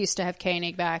excuse to have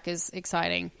Koenig back is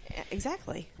exciting. Yeah,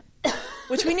 exactly.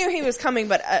 Which we knew he was coming,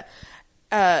 but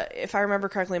if I remember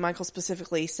correctly, Michael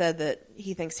specifically said that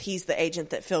he thinks he's the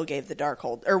agent that Phil gave the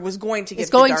Darkhold, or was going to give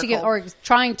the Darkhold. Or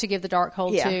trying to give the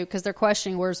Darkhold to, because they're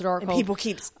questioning where's the Darkhold. And people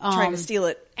keep trying to steal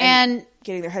it and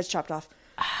getting their heads chopped off.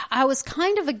 I was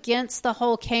kind of against the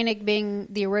whole Koenig being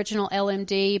the original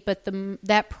LMD, but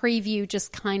that preview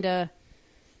just kind of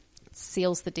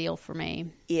seals the deal for me.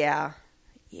 Yeah.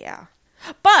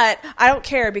 But I don't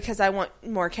care because I want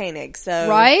more Koenig. So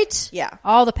right? Yeah.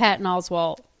 All the Patton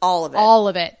Oswalt. All of it. All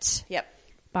of it. Yep.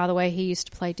 By the way, he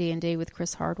used to play D&D with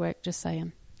Chris Hardwick. Just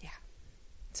saying. Yeah.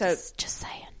 So just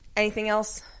saying. Anything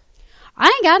else? I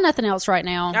ain't got nothing else right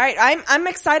now. All right. I'm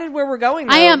excited where we're going,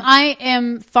 though. I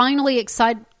am finally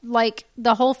excited. Like,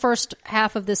 the whole first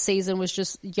half of this season was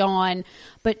just yawn.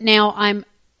 But now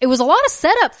it was a lot of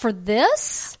setup for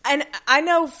this. And I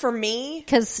know for me,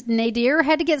 because Nadir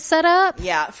had to get set up.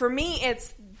 Yeah. For me,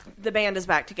 it's the band is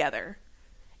back together.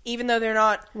 Even though they're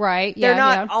not right, they're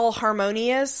not all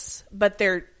harmonious, but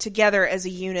they're together as a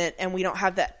unit, and we don't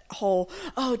have that whole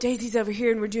Daisy's over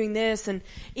here and we're doing this, and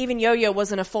even Yo-Yo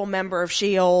wasn't a full member of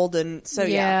S.H.I.E.L.D., and so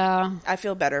I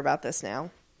feel better about this now.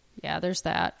 Yeah, there's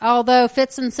that. Although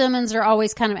Fitz and Simmons are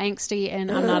always kind of angsty, and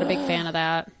I'm not a big fan of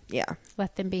that. Yeah,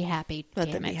 let them be happy.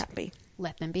 Let them be happy.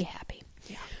 Let them be happy.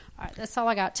 Yeah. All right, that's all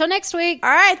I got. Till next week.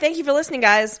 All right, thank you for listening,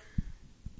 guys.